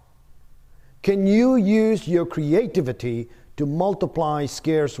 $5? Can you use your creativity to multiply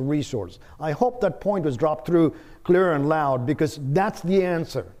scarce resources? I hope that point was dropped through clear and loud, because that's the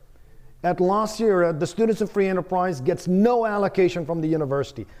answer. At last year, the Students of Free Enterprise gets no allocation from the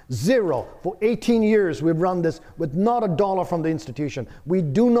university. Zero. For 18 years, we've run this with not a dollar from the institution. We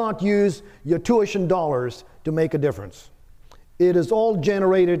do not use your tuition dollars to make a difference. It is all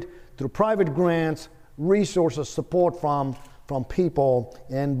generated through private grants, resources, support from people,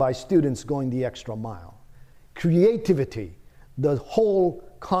 and by students going the extra mile. Creativity, the whole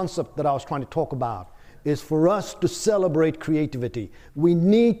concept that I was trying to talk about, is for us to celebrate creativity. We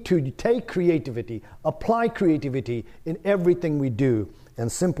need to take creativity, apply creativity in everything we do,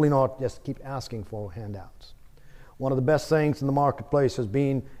 and simply not just keep asking for handouts. One of the best sayings in the marketplace has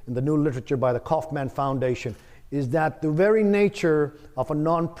been in the new literature by the Kaufman Foundation, is that the very nature of a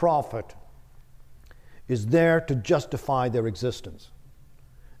nonprofit is there to justify their existence.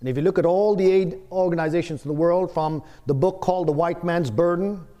 And if you look at all the aid organizations in the world, from the book called The White Man's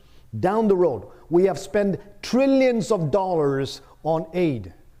Burden, down the road, we have spent trillions of dollars on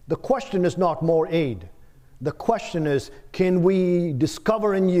aid. The question is not more aid. The question is, can we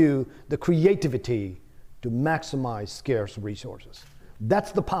discover in you the creativity to maximize scarce resources?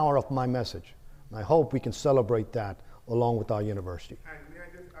 That's the power of my message. And I hope we can celebrate that along with our university. And may I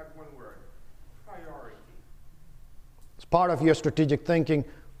just add one word? Priority. It's part of your strategic thinking,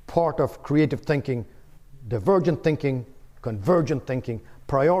 part of creative thinking, divergent thinking, convergent thinking.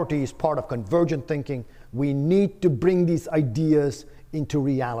 Priority is part of convergent thinking. We need to bring these ideas into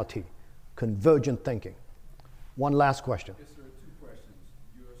reality. Convergent thinking. One last question. Yes, sir. Two questions.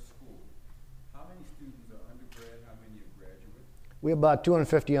 Your school, how many students are undergrad? How many are graduate? We have about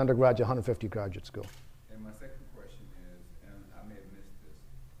 250 undergraduate, 150 graduate school. And my second question is, and I may have missed this,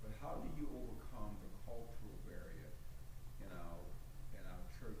 but how do you overcome the cultural barrier in our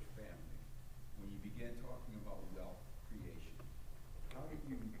church family when you begin talking about wealth creation? How do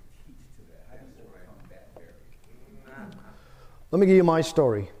you teach to that? How do you overcome that barrier? Let me give you my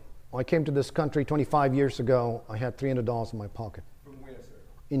story. When I came to this country 25 years ago, I had $300 in my pocket. From where, sir?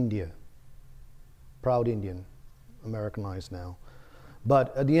 India. Proud Indian, Americanized now.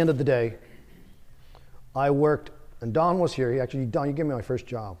 But at the end of the day, I worked, and Don was here. Don, you gave me my first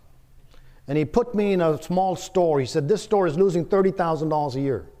job. And he put me in a small store. He said, this store is losing $30,000 a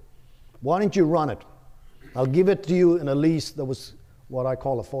year. Why don't you run it? I'll give it to you in a lease that was what I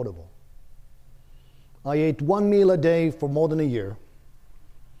call affordable. I ate one meal a day for more than a year.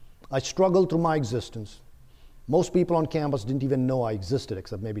 I struggled through my existence. Most people on campus didn't even know I existed,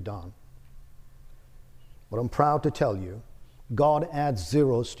 except maybe Don. But I'm proud to tell you, God adds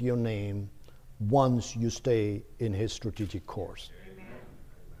zeros to your name once you stay in his strategic course.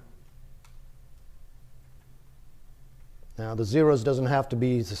 Now, the zeros doesn't have to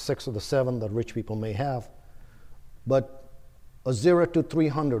be the 6 or the 7 that rich people may have, but a 0 to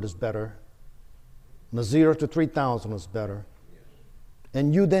 300 is better, and a 0 to 3,000 is better.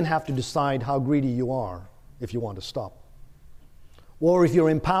 And you then have to decide how greedy you are if you want to stop. Or if you're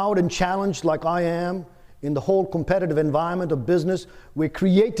empowered and challenged like I am in the whole competitive environment of business where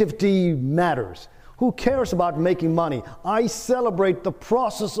creativity matters. Who cares about making money? I celebrate the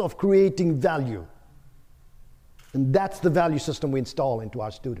process of creating value. And that's the value system we install into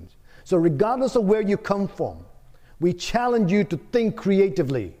our students. So regardless of where you come from, we challenge you to think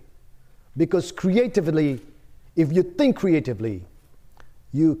creatively. Because creatively, if you think creatively,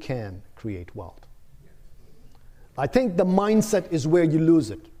 you can create wealth. I think the mindset is where you lose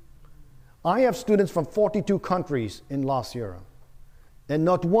it. I have students from 42 countries in La Sierra, and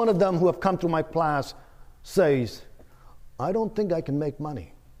not one of them who have come to my class says, I don't think I can make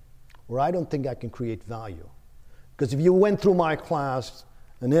money, or I don't think I can create value. Because if you went through my class,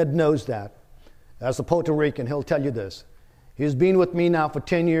 and Ed knows that, as a Puerto Rican, he'll tell you this. He's been with me now for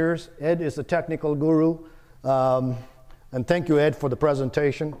 10 years. Ed is a technical guru. And thank you, Ed, for the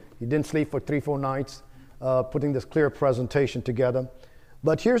presentation. He didn't sleep for 3-4 nights putting this clear presentation together.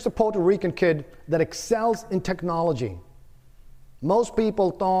 But here's a Puerto Rican kid that excels in technology. Most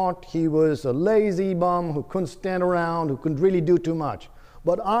people thought he was a lazy bum who couldn't stand around, who couldn't really do too much.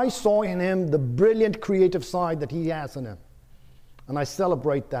 But I saw in him the brilliant creative side that he has in him. And I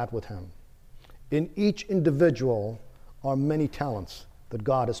celebrate that with him. In each individual are many talents that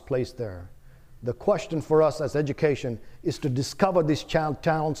God has placed there. The question for us as education is to discover these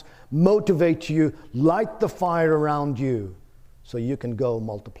talents, motivate you, light the fire around you, so you can go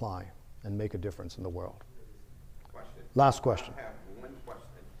multiply and make a difference in the world. Last question. I have one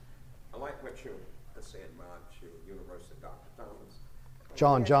question. I like what you said about your university, Dr.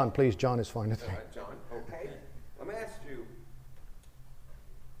 Thomas. John, please. John is fine. John, okay. Let me ask you,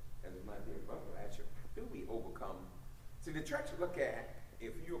 and it might be a brother, ask you, do we overcome? See, the church look at,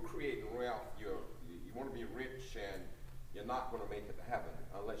 if you're creating wealth, you want to be rich, and you're not going to make it to heaven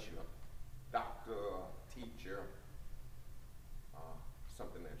unless you're a doctor, a teacher,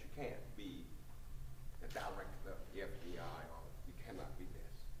 something that you can't be the director of the FBI, or you cannot be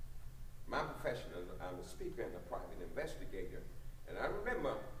this. My profession is I'm a speaker and a private investigator, and I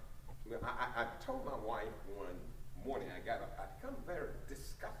remember I told my wife one morning I become very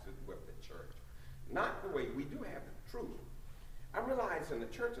disgusted with the church. Not the way we do have the truth. I realize in the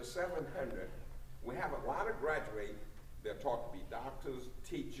church of 700, we have a lot of graduates. They're taught to be doctors,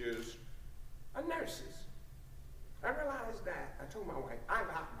 teachers, and nurses. I realized that. I told my wife, I've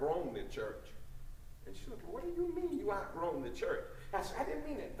outgrown the church. And she looked, what do you mean you outgrown the church? I said, I didn't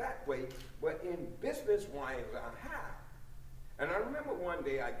mean it that way, but in business-wise, I have. And I remember one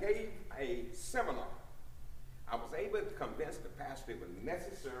day I gave a seminar. I was able to convince the pastor it was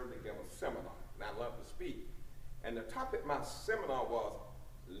necessary to give a seminar, and I love to speak. And the topic of my seminar was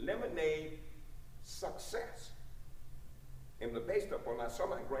Lemonade Success. And it was based upon, I saw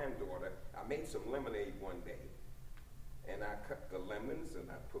my granddaughter, I made some lemonade one day. And I cut the lemons and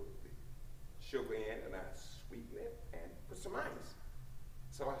I put the sugar in and I sweetened it and put some ice.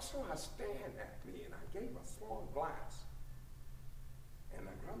 So I saw her stand at me and I gave her a small glass. And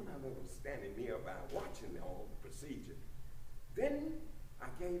my grandmother was standing nearby watching the whole procedure. Then I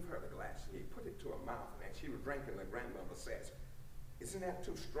gave her the glass and he put it to her mouth, and as she was drinking, the grandmother says, isn't that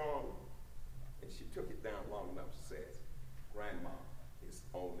too strong? And she took it down long enough and says, Grandma, it's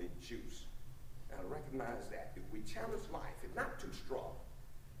only juice. And I recognize that if we challenge life, it's not too strong,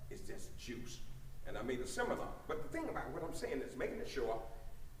 it's just juice. And I made a seminar. But the thing about what I'm saying is making it sure,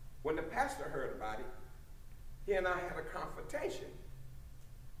 when the pastor heard about it, he and I had a confrontation.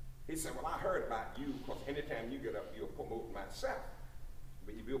 He said, well, I heard about you, because anytime you get up, you'll promote myself.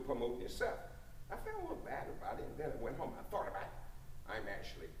 But you'll promote yourself. I felt a little bad about it, and then I went home. I thought about it.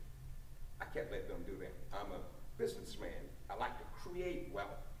 I can't let them do that. I'm a businessman. I like to create wealth.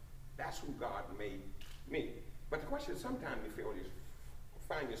 That's who God made me. But the question is, sometimes you feel you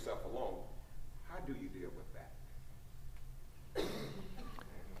find yourself alone. How do you deal with that?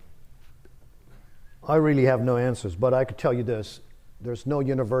 I really have no answers, but I could tell you this. There's no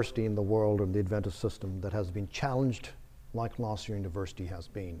university in the world in the Adventist system that has been challenged like La Sierra University has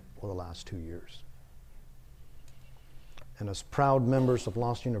been for the last 2 years. And as proud members of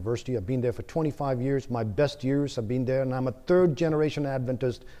Lansing University, I've been there for 25 years. My best years have been there, and I'm a third-generation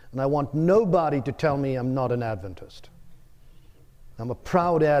Adventist, and I want nobody to tell me I'm not an Adventist. I'm a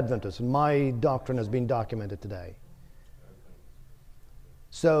proud Adventist, and my doctrine has been documented today.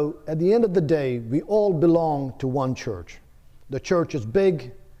 So at the end of the day, we all belong to one church. The church is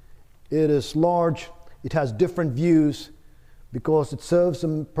big, it is large, it has different views because it serves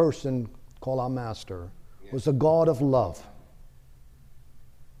a person called our Master, who's a God of love.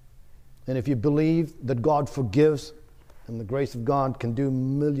 And if you believe that God forgives and the grace of God can do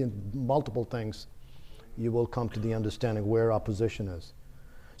multiple things, you will come to the understanding where our position is.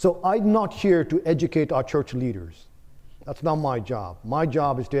 So I'm not here to educate our church leaders. That's not my job. My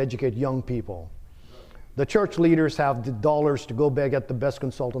job is to educate young people. The church leaders have the dollars to go back at the best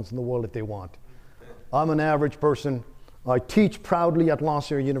consultants in the world if they want. I'm an average person. I teach proudly at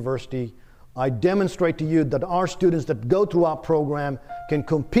Lansing University. I demonstrate to you that our students that go through our program can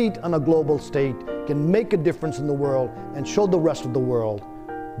compete on a global stage, can make a difference in the world, and show the rest of the world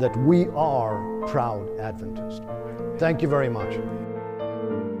that we are proud Adventists. Thank you very much.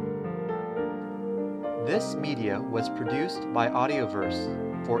 This media was produced by Audioverse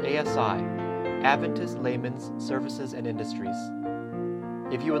for ASI, Adventist Layman's Services and Industries.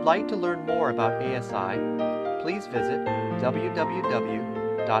 If you would like to learn more about ASI, please visit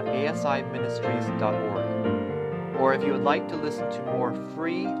www.asiministries.org. Or if you would like to listen to more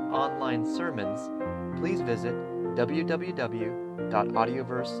free online sermons, please visit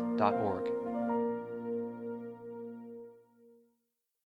www.audioverse.org.